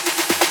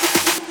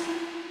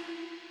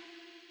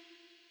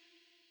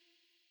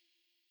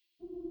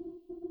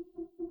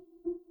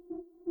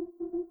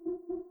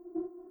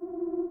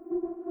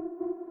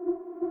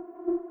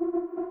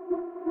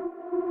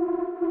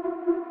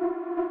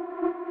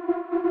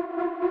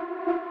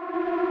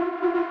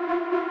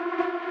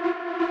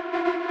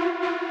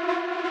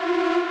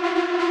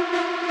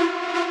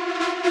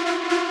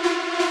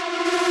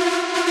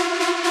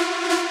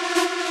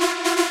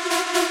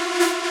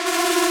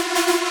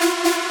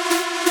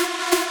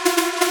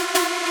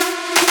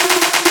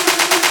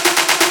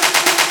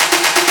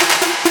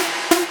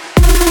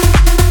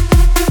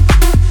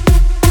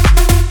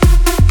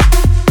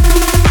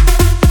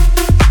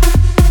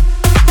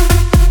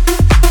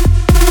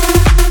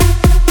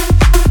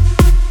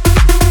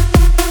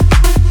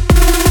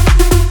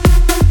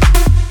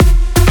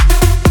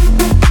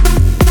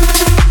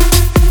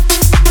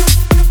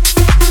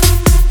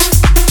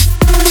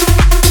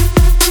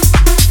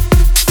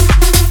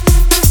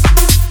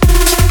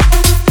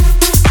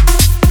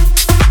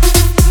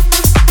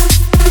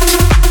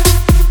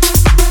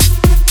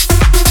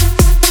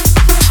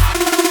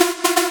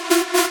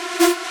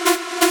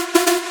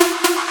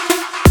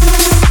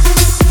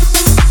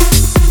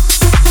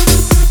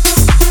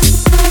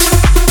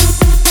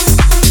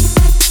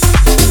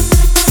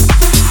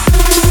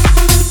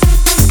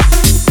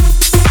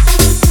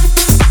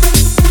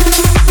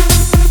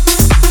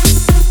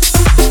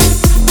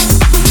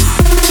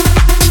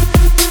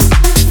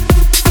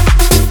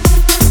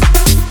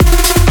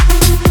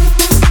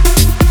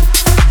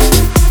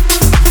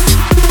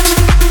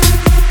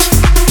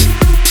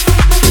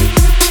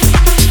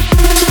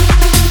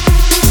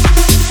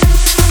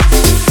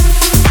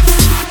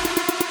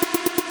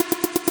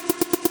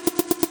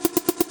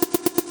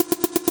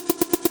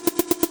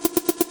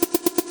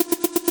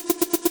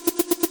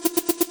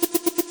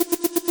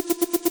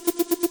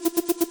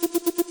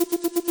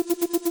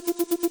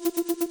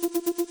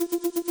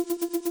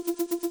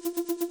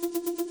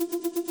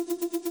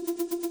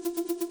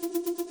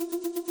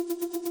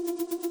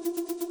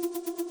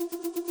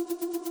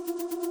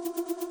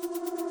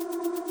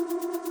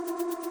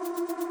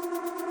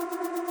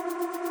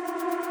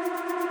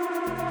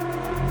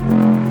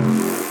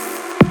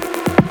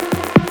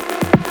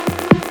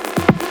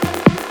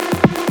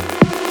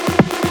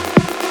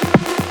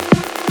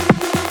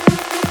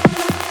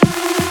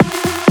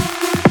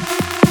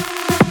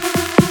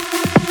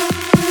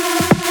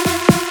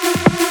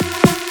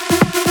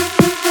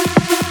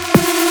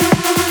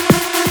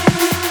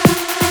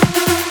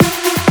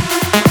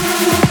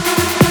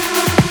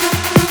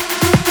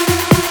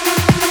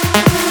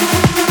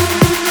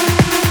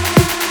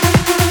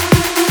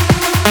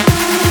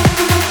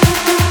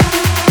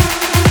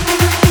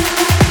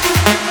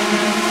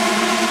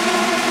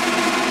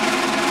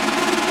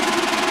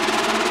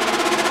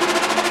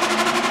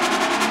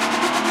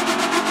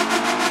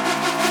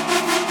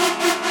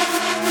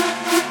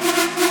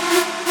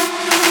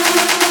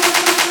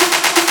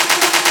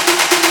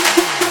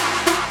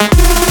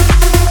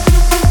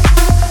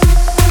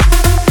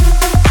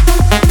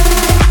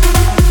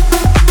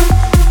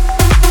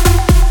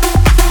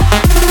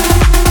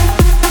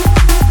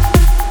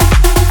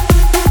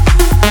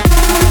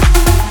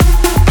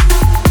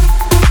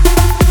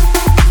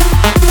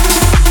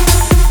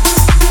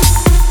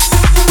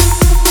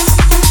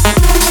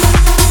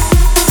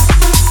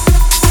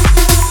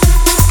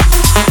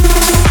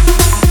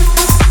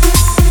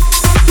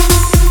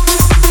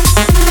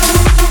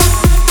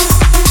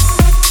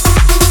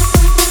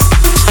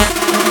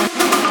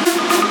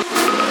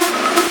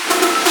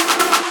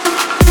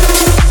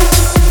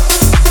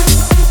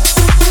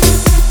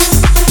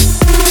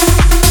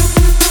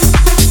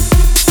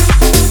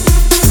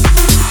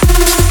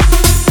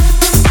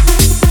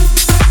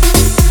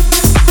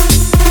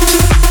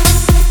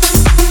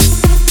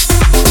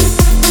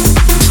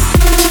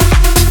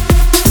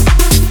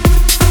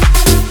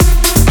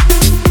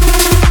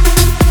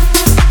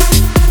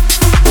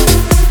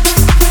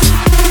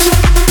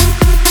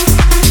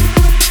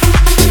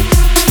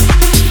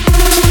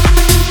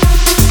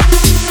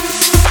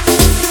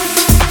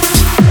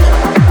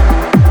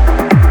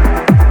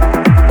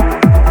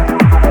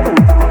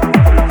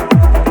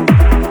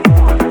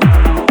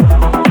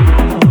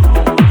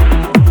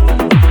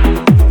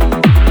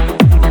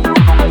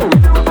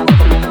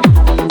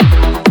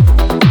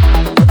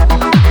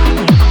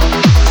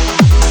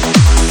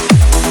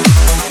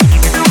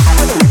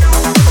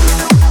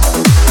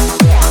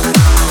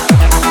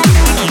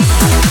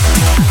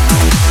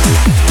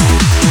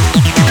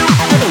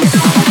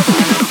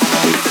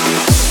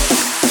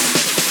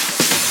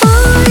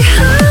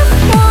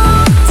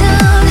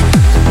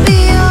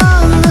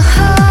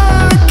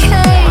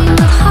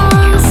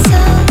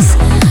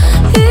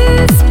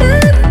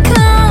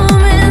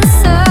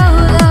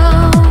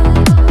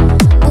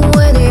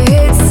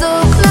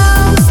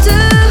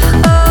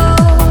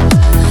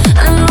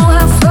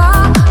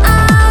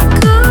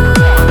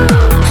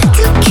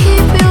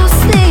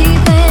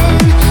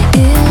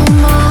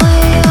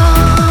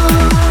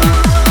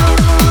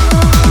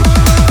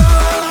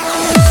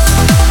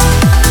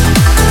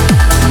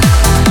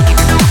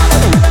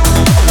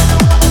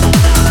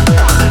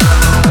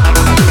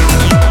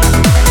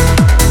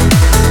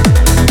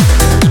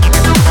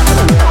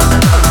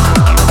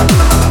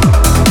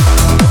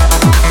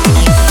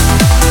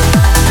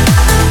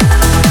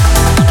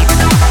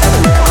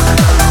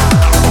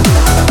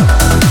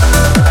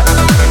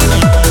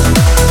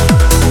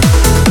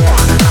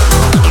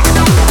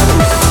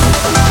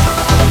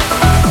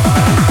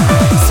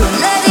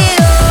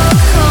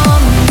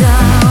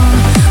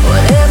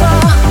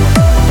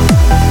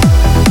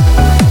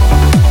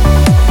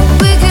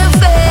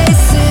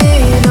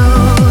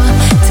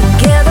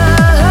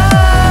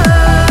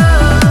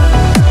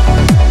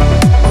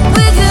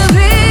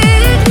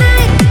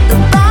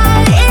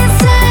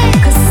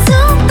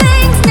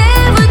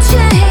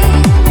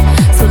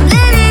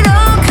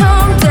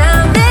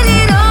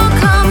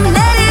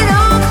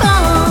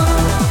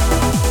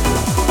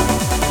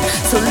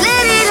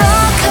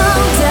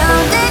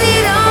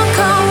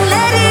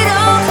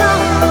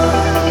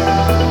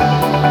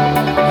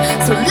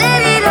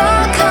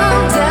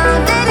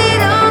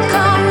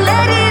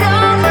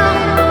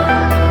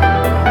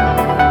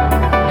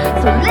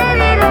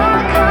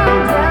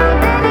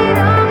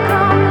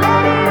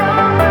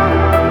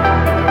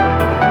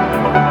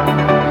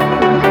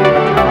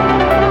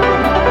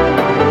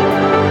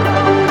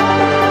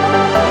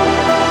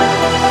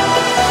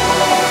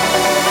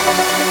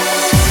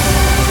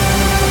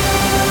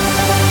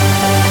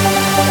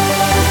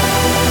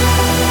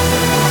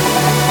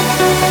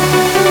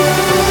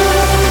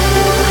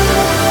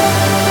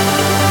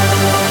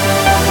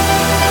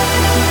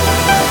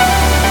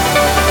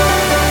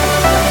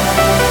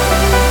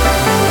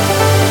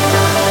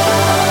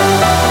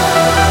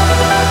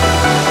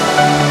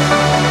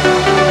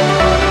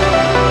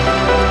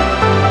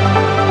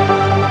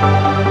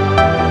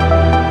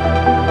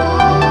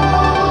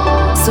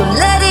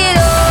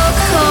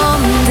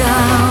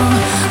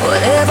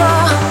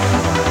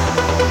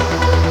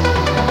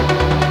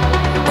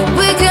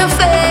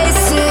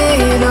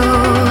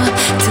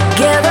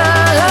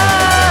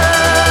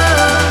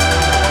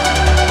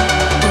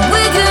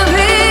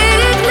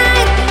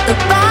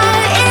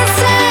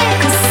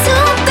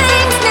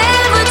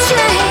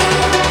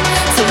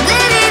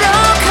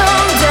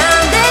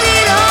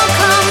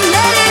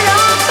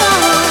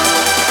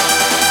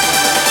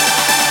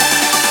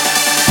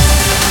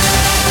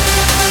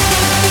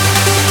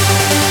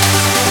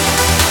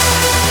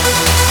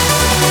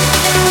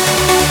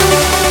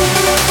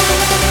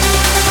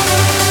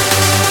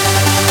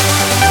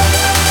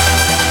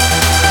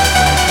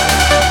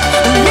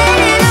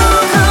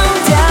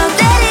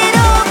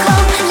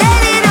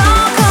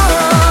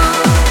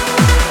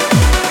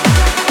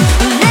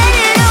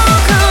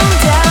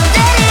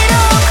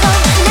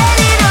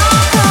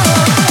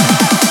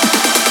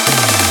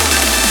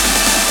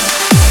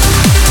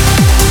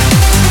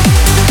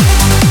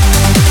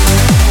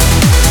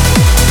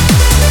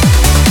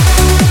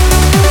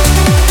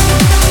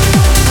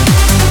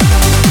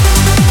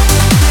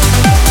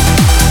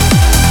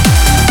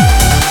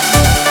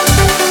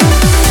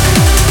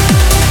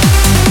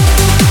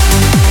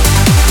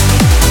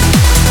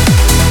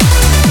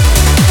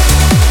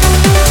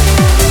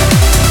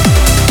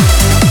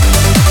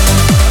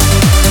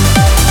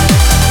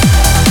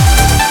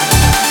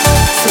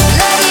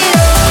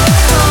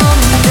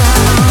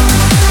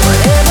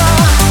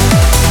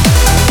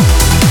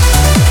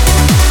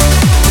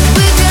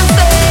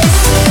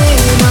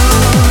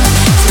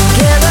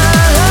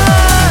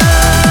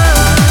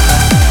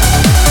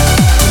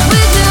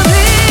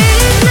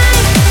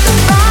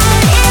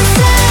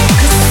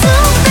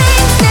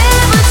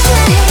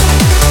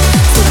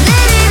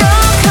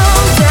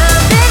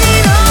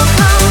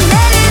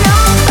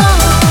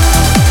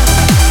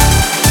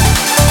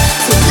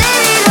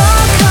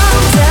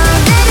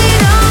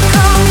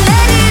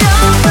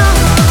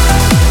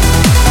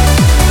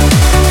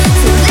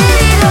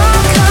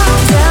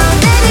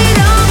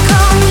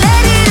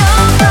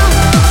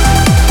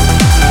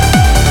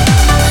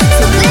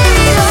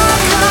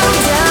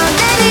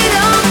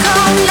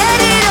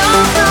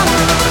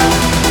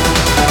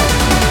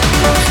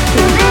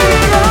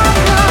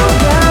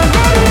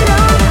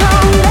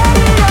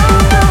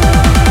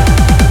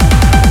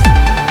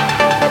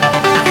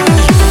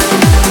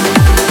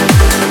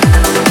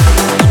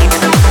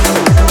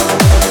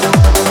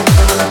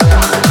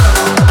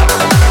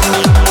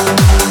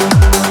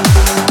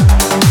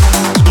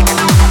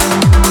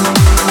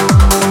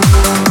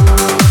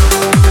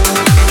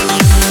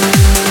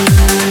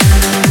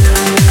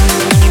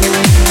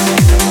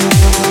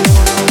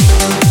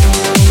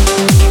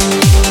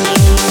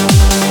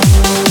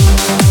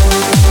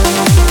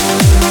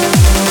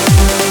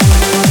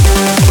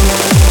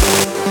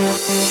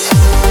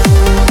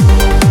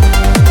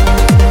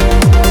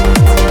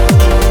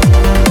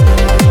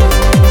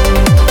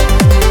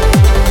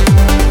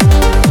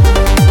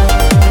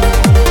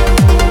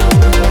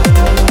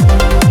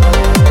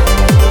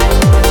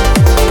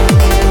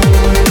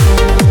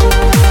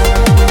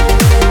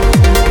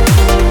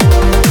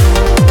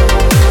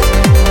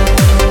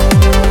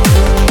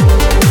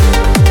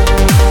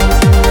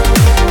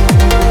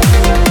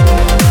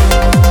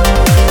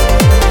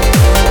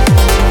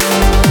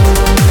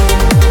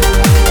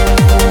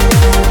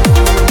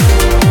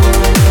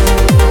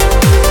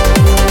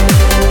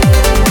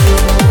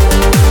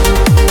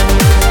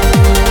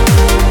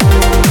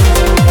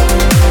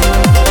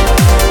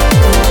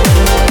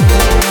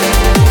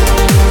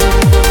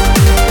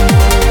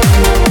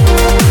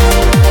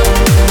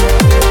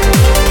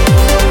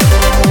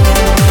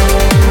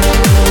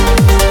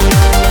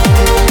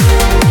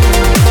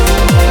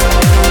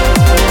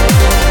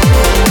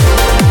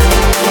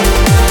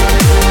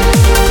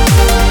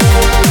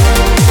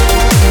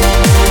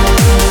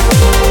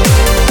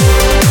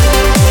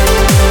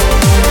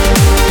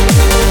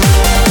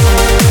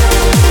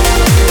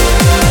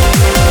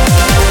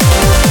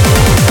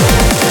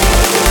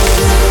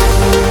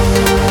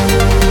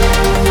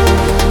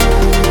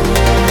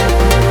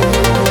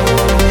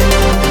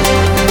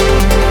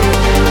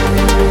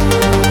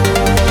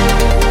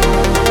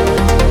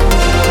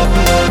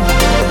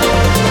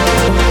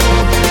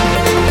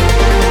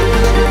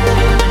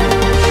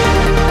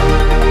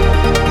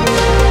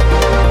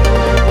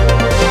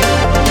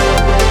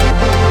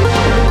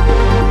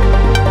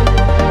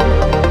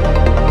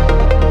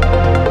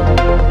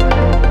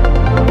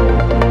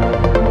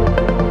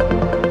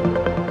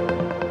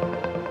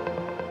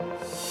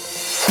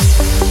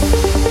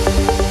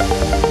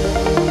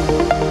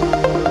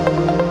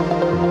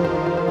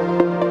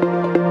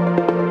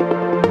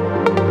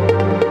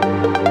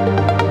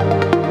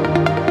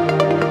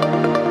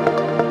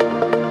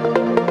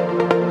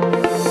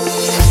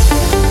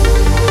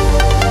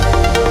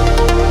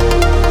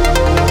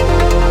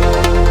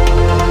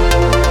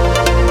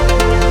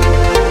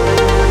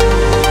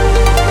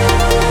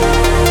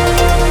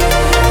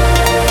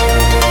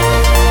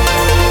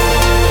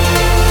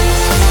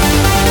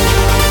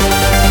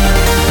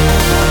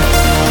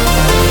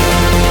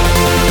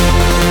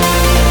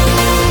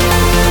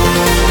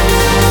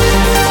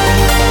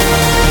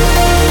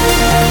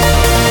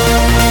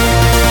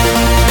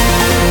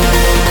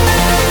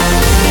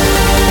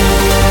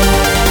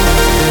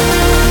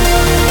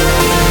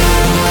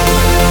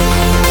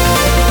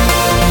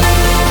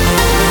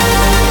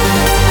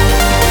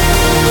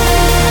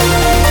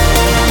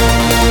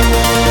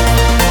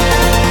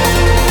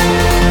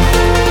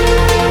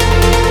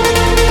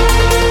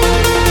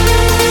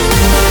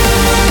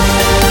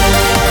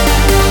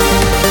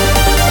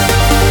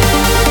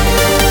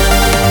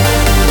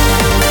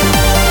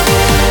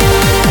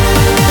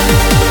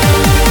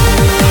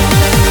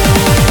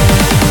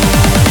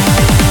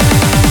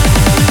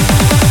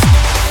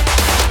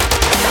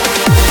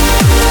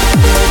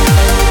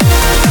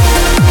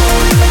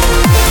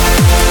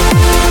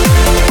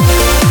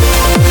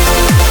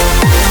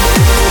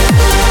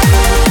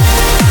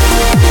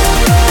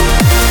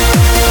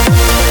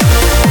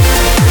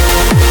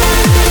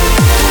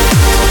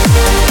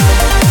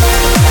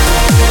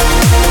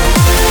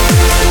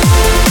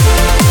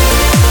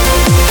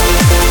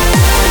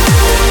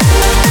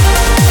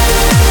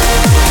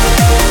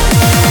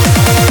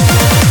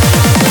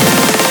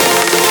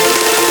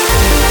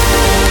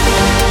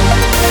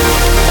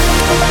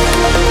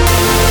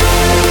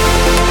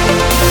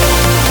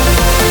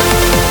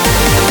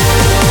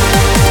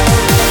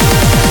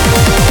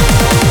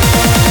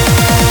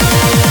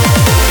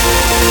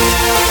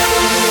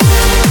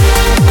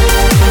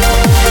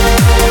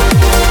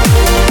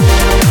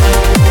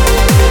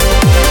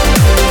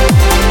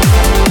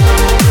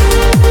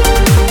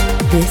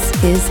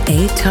 is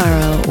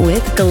Ataro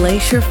with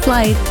Glacier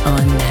Flight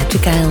on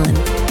Magic Island.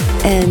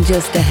 And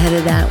just ahead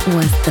of that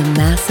was the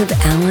massive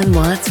Alan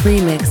Watts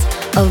remix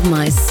of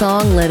my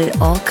song Let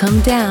It All Come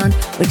Down,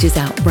 which is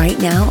out right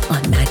now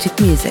on Magic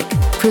Music.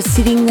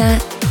 Preceding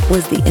that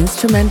was the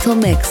instrumental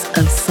mix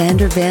of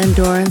Sander Van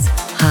Doren's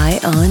High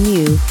on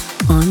You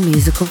on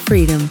Musical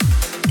Freedom.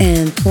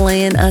 And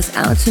playing us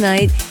out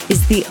tonight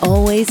is the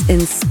always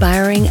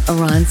inspiring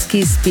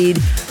Aronsky Speed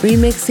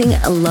remixing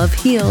Love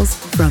Heals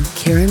from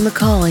Kieran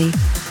McCauley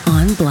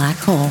on Black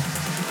Hole.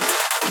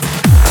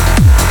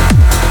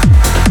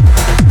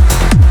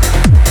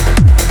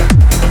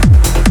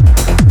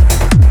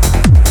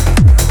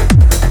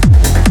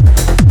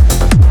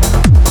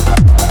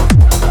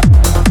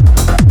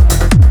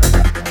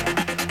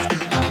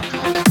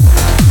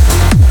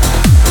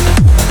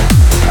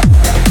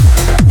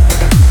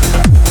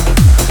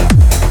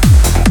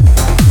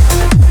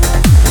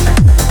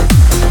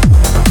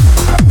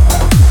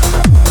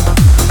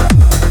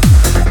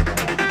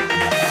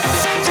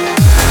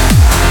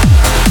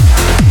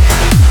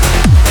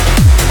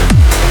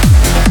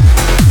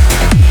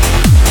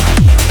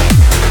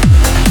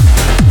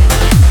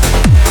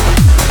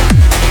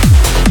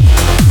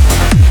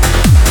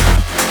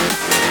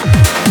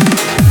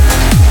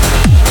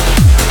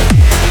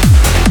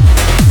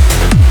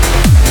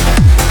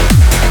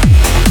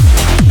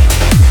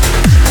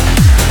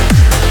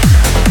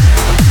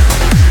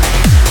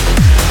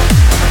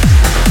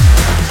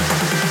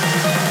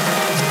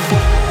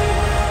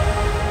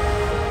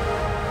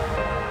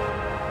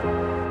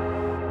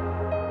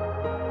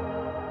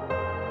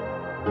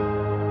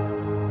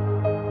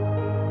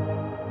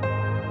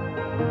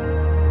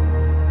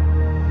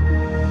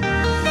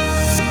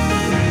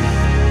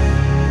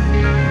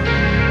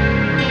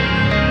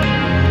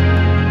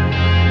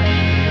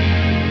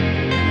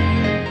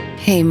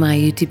 Hey, my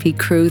UTP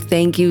crew,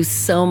 thank you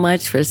so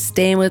much for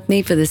staying with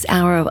me for this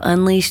hour of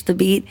Unleash the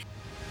Beat.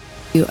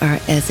 You are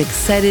as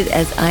excited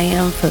as I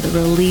am for the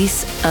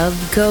release of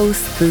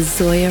Ghost. The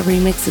Zoya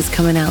remix is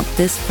coming out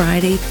this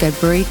Friday,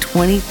 February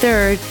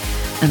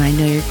 23rd, and I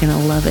know you're going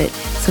to love it.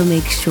 So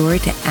make sure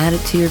to add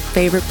it to your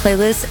favorite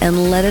playlist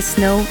and let us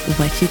know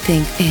what you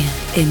think.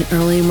 And in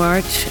early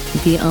March,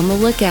 be on the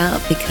lookout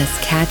because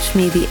Catch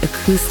Me, the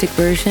acoustic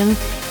version,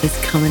 is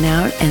coming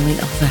out, and we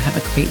also have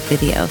a great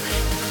video.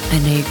 I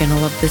know you're going to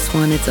love this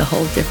one. It's a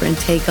whole different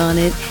take on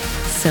it,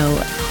 so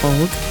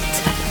hold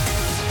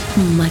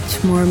tight.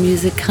 Much more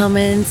music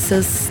coming,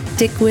 so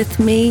stick with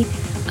me.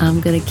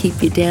 I'm going to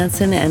keep you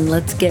dancing, and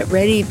let's get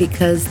ready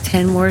because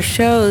 10 more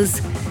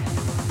shows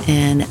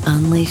and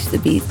Unleash the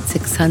Beat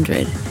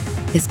 600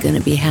 is going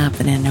to be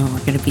happening, and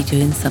we're going to be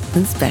doing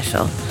something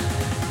special.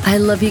 I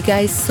love you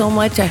guys so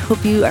much. I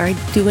hope you are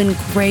doing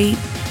great.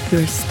 You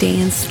are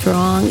staying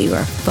strong, you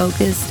are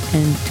focused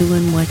and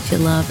doing what you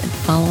love and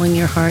following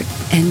your heart.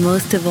 And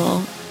most of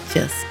all,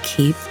 just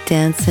keep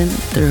dancing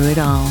through it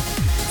all.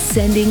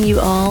 Sending you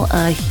all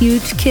a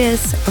huge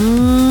kiss.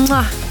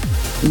 Mwah.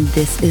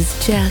 This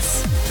is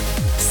Jess,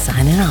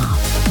 signing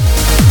off.